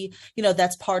the,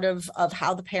 that's part of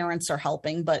how the parents are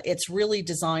helping, but it's really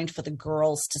designed for the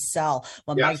girls to sell.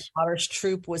 When my daughter's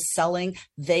troop was selling,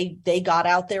 they got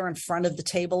out there in front of the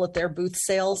table at their booth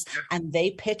sales and they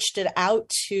pitched it out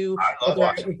to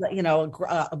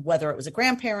whether it was a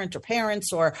grandparent or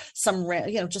parents or some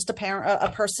just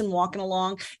a person walking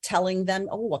along telling them,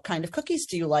 oh, what kind of cookies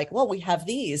do you like? Well, we have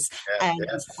these.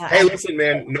 Hey, listen,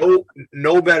 man,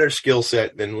 no better skill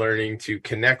set than learning to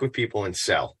connect with people and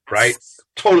sell, right?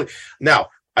 Totally. Now,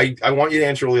 I want you to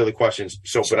answer all the other questions.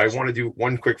 But I want to do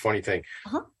one quick funny thing.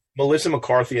 Melissa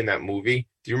McCarthy in that movie.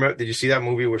 Do you remember? Did you see that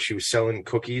movie where she was selling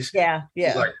cookies? Yeah.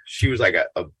 She was like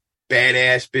a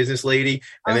badass business lady,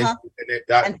 and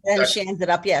then she ended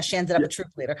up a troop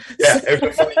leader. Yeah,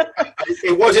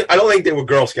 it wasn't. I don't think they were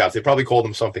Girl Scouts. They probably called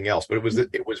them something else, but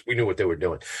it was. We knew what they were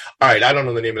doing. All right, I don't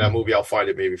know the name of that movie. I'll find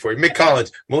it maybe for you. Mick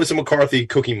Collins, Melissa McCarthy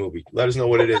cookie movie. Let us know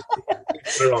what it is.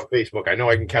 Put it on Facebook. I know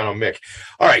I can count on Mick.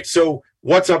 All right, so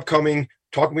what's upcoming?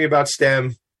 Talk to me about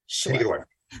STEM. Sure. Take it away.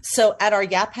 So at our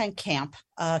Yaphank camp,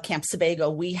 Camp Sebago,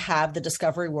 we have the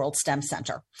Discovery World STEM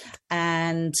Center.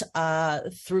 And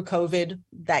through COVID,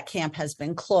 that camp has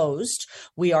been closed.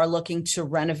 We are looking to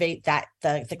renovate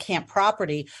the camp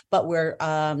property, but we're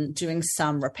doing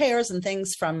some repairs and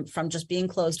things from just being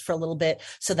closed for a little bit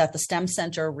so that the STEM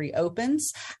Center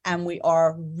reopens. And we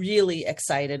are really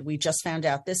excited. We just found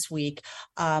out this week,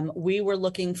 we were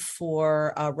looking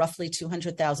for roughly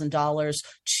 $200,000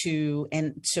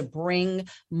 to bring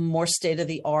more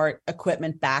state-of-the-art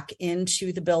equipment back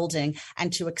into the building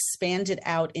and to expand it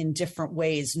out in different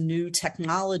ways, new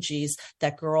technologies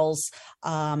that girls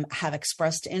have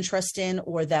expressed interest in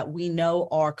or that we know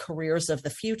are careers of the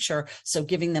future. So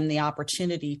giving them the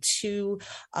opportunity to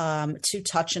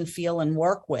touch and feel and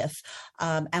work with.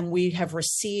 And we have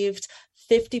received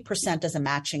 50% as a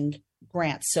matching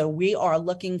grant. So we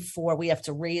have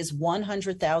to raise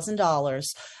 $100,000.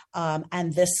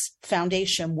 And this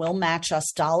foundation will match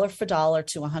us dollar for dollar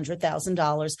to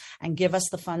 $100,000 and give us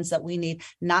the funds that we need.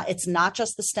 It's not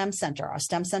just the STEM Center. Our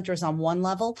STEM Center is on one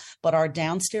level, but our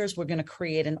downstairs, we're going to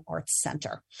create an arts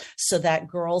center so that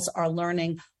girls are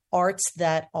learning arts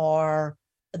that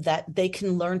they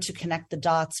can learn to connect the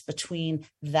dots between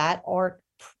that art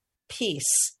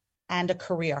piece and a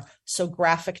career. So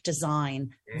graphic design,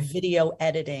 video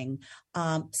editing,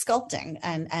 sculpting,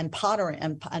 and pottery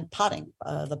and potting,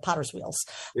 the potter's wheels.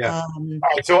 Yeah. All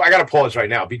right, so I got to pause right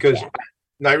now because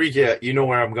Nyrika, you know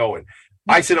where I'm going.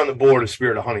 I sit on the board of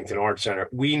Spirit of Huntington Arts Center.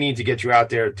 We need to get you out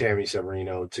there, Tammy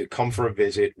Severino, to come for a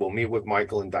visit. We'll meet with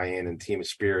Michael and Diane and Team of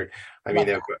Spirit. I mean,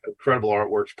 they have an incredible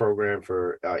artworks program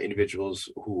for individuals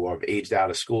who are aged out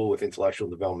of school with intellectual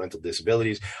and developmental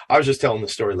disabilities. I was just telling the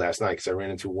story last night because I ran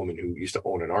into a woman who used to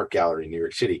own an art gallery in New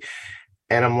York City.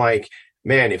 And I'm like,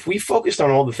 man, if we focused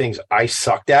on all the things I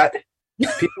sucked at,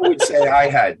 people would say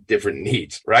I had different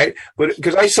needs, right? But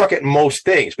because I suck at most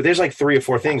things, but there's like 3 or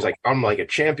 4 things like I'm like a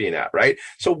champion at, right?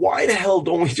 So why the hell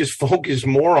don't we just focus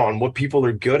more on what people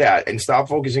are good at and stop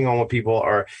focusing on what people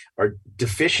are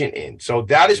deficient in? So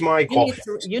that is my call.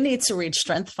 You need to read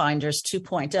Strength Finders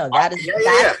 2.0.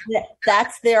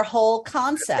 That's their whole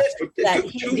concept. That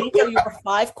these are your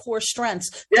 5 core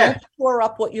strengths. Don't core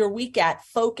up what you're weak at.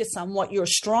 Focus on what you're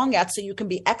strong at so you can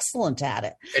be excellent at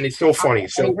it. And it's so funny.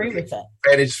 I agree with it.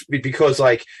 And it's because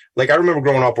like I remember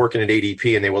growing up working at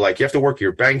ADP and they were like, you have to work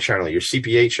your bank channel, your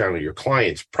CPA channel, your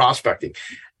clients, prospecting.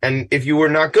 And if you were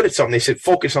not good at something, they said,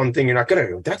 focus on the thing you're not good at.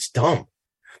 I go, that's dumb.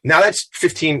 Now that's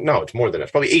it's more than that.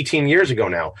 It's probably 18 years ago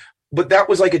now. But that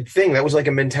was like a thing. That was like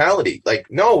a mentality. Like,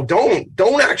 no, don't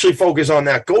actually focus on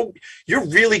that. You're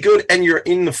really good and you're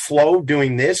in the flow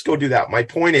doing this. Go do that. My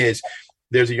point is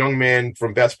there's a young man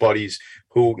from Best Buddies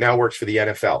who now works for the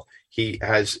NFL. He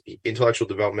has intellectual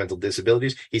developmental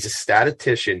disabilities. He's a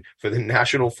statistician for the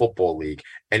National Football League,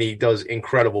 and he does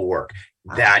incredible work.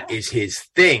 That is his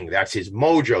thing. That's his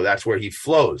mojo. That's where he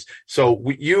flows. So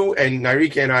you and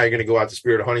Nyrika and I are going to go out to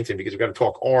Spirit of Huntington because we've got to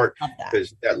talk art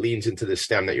because that leans into the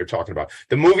STEM that you're talking about.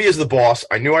 The movie is The Boss.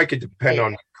 I knew I could depend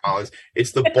on Collins.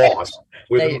 It's The Boss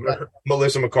with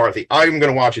Melissa McCarthy. I'm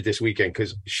going to watch it this weekend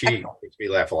because she makes me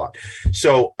laugh a lot.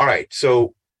 So, all right.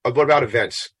 So what about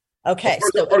events? Okay,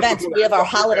 so events, we have our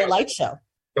holiday light show.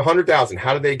 The 100,000,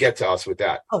 how do they get to us with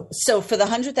that? Oh, so for the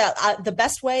 100,000, the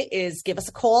best way is give us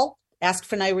a call, ask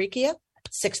for Nyrekia,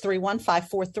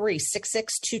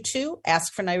 631-543-6622,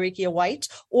 ask for Nyrekia White,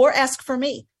 or ask for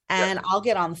me. And I'll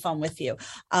get on the phone with you.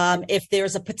 If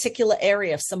there's a particular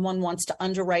area, if someone wants to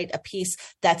underwrite a piece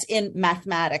that's in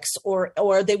mathematics, or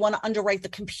they want to underwrite the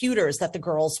computers that the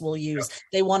girls will use,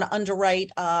 they want to underwrite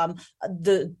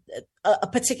a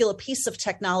particular piece of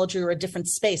technology or a different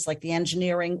space, like the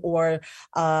engineering or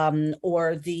the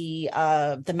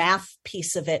math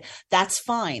piece of it, that's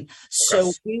fine.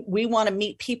 So we want to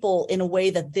meet people in a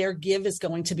way that their give is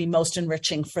going to be most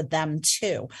enriching for them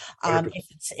too.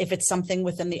 If it's something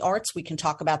within the arts, we can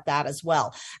talk about that as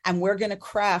well. And we're going to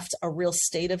craft a real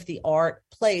state-of-the-art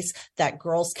place that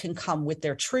girls can come with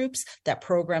their troops, that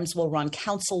programs will run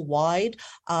council-wide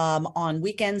on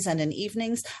weekends and in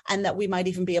evenings, and that we might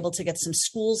even be able to get some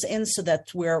schools in, so that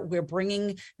we're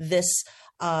bringing this,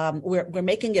 we're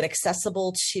making it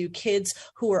accessible to kids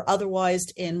who are otherwise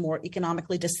in more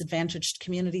economically disadvantaged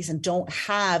communities and don't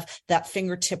have that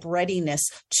fingertip readiness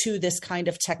to this kind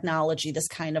of technology, this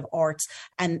kind of arts,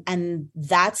 and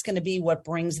that's going to be what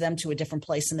brings them to a different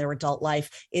place in their adult life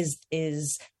is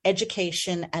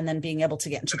education, and then being able to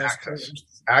get into those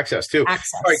access too. All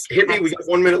right, hit me. We got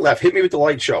 1 minute left. Hit me with the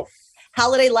light show.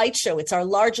 Holiday Light Show. It's our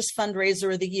largest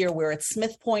fundraiser of the year. We're at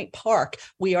Smith Point Park.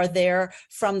 We are there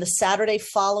from the Saturday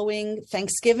following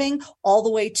Thanksgiving all the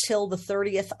way till the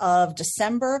 30th of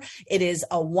December. It is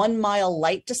a 1 mile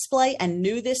light display, and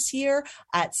new this year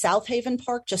at South Haven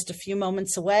Park, just a few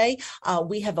moments away.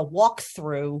 We have a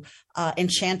walk-through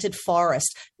Enchanted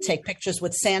Forest. Take pictures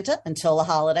with Santa until the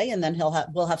holiday, and then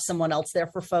we'll have someone else there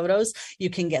for photos. You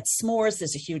can get s'mores.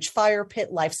 There's a huge fire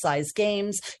pit, life-size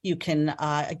games. You can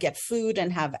get food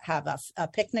and have a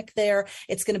picnic there.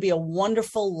 It's going to be a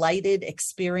wonderful lighted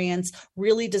experience,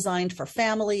 really designed for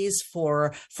families,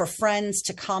 for friends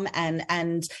to come,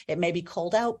 and it may be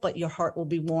cold out, but your heart will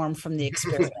be warm from the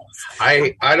experience.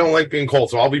 I don't like being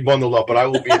cold, so I'll be bundled up, but I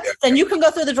will be there. Then you can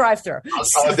go through the drive-through.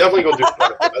 I'll definitely go through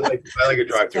the I like a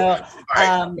drive-through. All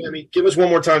right, Tammy, give us one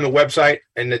more time the website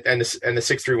and the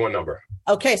 631 number.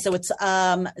 Okay, so it's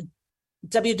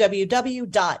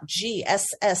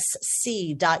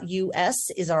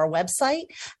www.gssc.us is our website,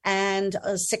 and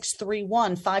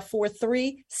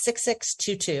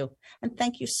 631-543-6622. And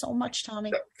thank you so much,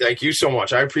 Tommy. Thank you so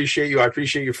much. I appreciate you. I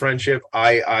appreciate your friendship.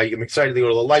 I am excited to go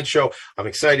to the light show. I'm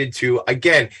excited to,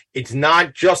 again, it's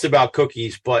not just about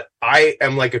cookies, but I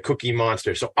am like a cookie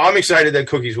monster. So I'm excited that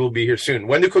cookies will be here soon.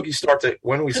 When do cookies start?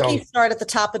 When do we sell them? Cookies start at the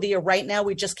top of the year. Right now,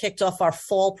 we just kicked off our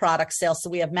fall product sale. So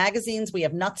we have magazines, we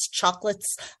have nuts,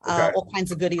 chocolates, all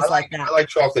kinds of goodies like that. I like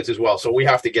chocolates as well, so we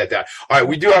have to get that. All right,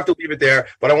 we do have to leave it there,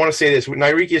 but I want to say this.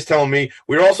 Nyrekia is telling me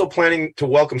we're also planning to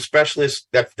welcome specialists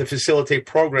that to facilitate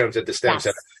programs at the STEM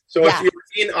Center. So if you're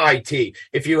in IT,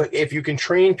 if you can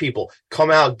train people,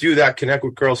 come out, do that, connect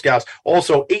with Girl Scouts.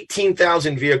 Also,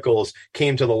 18,000 vehicles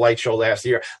came to the light show last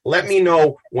year. Let me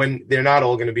know when they're not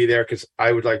all going to be there, because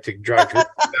I would like to drive through.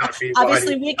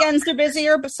 Obviously, weekends are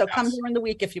busier, but so come during the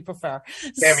week if you prefer.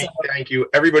 Tammy, thank you.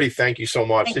 Everybody, thank you so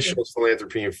much. This show is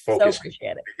Philanthropy and Focus. So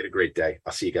appreciate it. Make it a great day.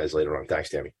 I'll see you guys later on. Thanks,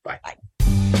 Tammy. Bye. Bye.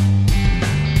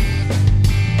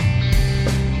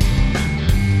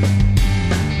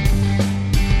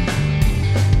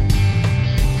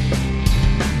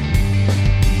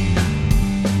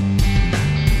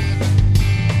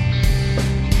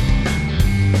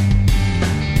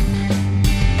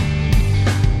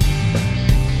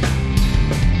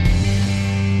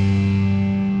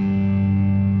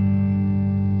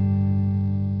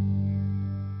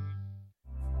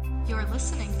 You're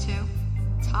listening to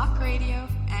Talk Radio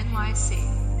NYC.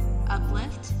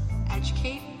 Uplift,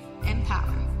 educate,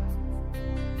 empower.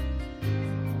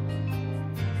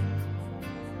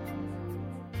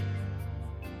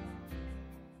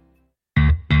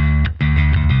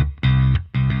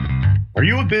 Are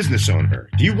you a business owner?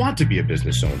 Do you want to be a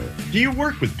business owner? Do you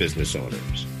work with business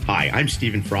owners? Hi, I'm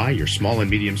Stephen Fry, your small and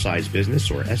medium-sized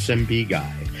business or SMB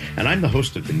guy, and I'm the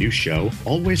host of the new show,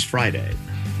 Always Friday.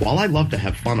 While I love to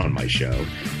have fun on my show,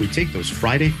 we take those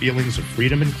Friday feelings of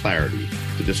freedom and clarity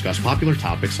to discuss popular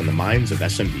topics on the minds of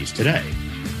SMBs today.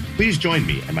 Please join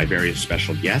me and my various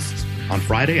special guests on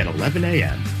Friday at 11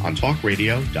 a.m. on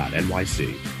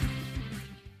talkradio.nyc.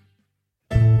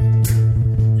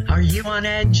 Are Are you on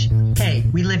edge? Hey,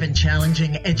 we live in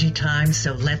challenging, edgy times,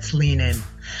 so let's lean in.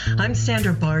 I'm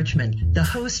Sandra Bargman, the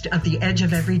host of The Edge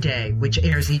of Every Day, which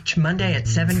airs each Monday at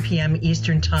 7 p.m.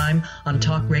 Eastern Time on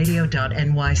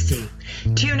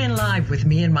talkradio.nyc. Tune in live with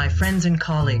me and my friends and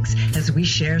colleagues as we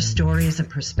share stories and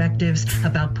perspectives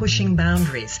about pushing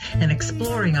boundaries and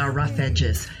exploring our rough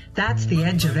edges. That's The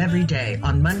Edge of Every Day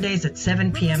on Mondays at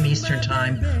 7 p.m. Eastern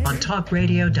Time on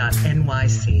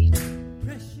talkradio.nyc.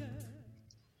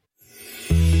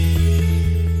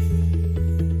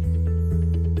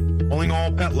 Calling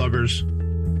all pet lovers.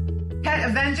 Pet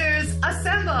Avengers,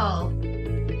 assemble!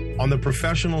 On the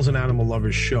Professionals and Animal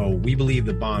Lovers show, we believe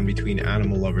the bond between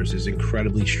animal lovers is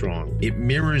incredibly strong. It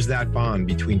mirrors that bond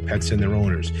between pets and their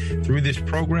owners. Through this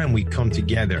program, we come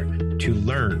together to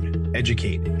learn,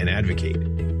 educate, and advocate.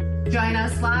 Join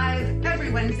us live every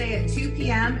Wednesday at 2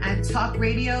 p.m. at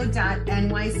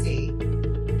talkradio.nyc.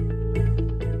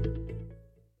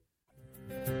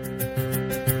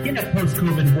 In a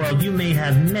post-COVID world, you may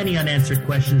have many unanswered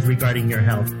questions regarding your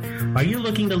health. Are you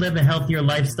looking to live a healthier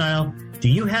lifestyle? Do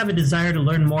you have a desire to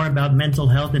learn more about mental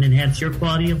health and enhance your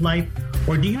quality of life?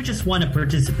 Or do you just want to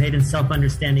participate in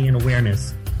self-understanding and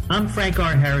awareness? I'm Frank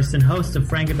R. Harrison, host of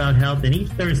Frank About Health, and each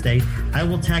Thursday, I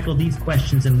will tackle these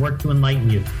questions and work to enlighten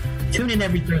you. Tune in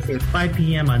every Thursday at 5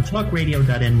 p.m. on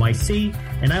talkradio.nyc,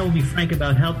 and I will be frank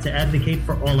about health to advocate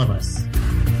for all of us.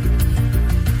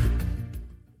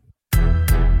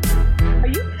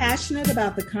 Passionate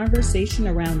about the conversation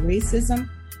around racism?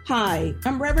 Hi,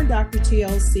 I'm Reverend Dr.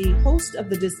 TLC, host of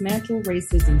the Dismantle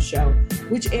Racism Show,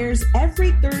 which airs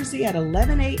every Thursday at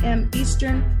 11 a.m.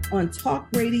 Eastern on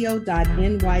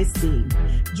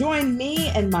talkradio.nyc. Join me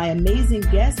and my amazing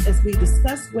guests as we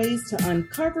discuss ways to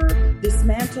uncover,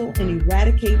 dismantle, and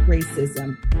eradicate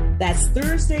racism. That's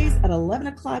Thursdays at 11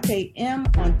 o'clock a.m.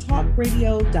 on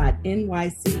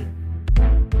talkradio.nyc.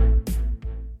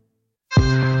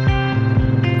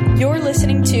 You're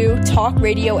listening to Talk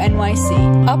Radio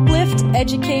NYC. Uplift,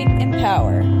 educate,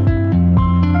 empower.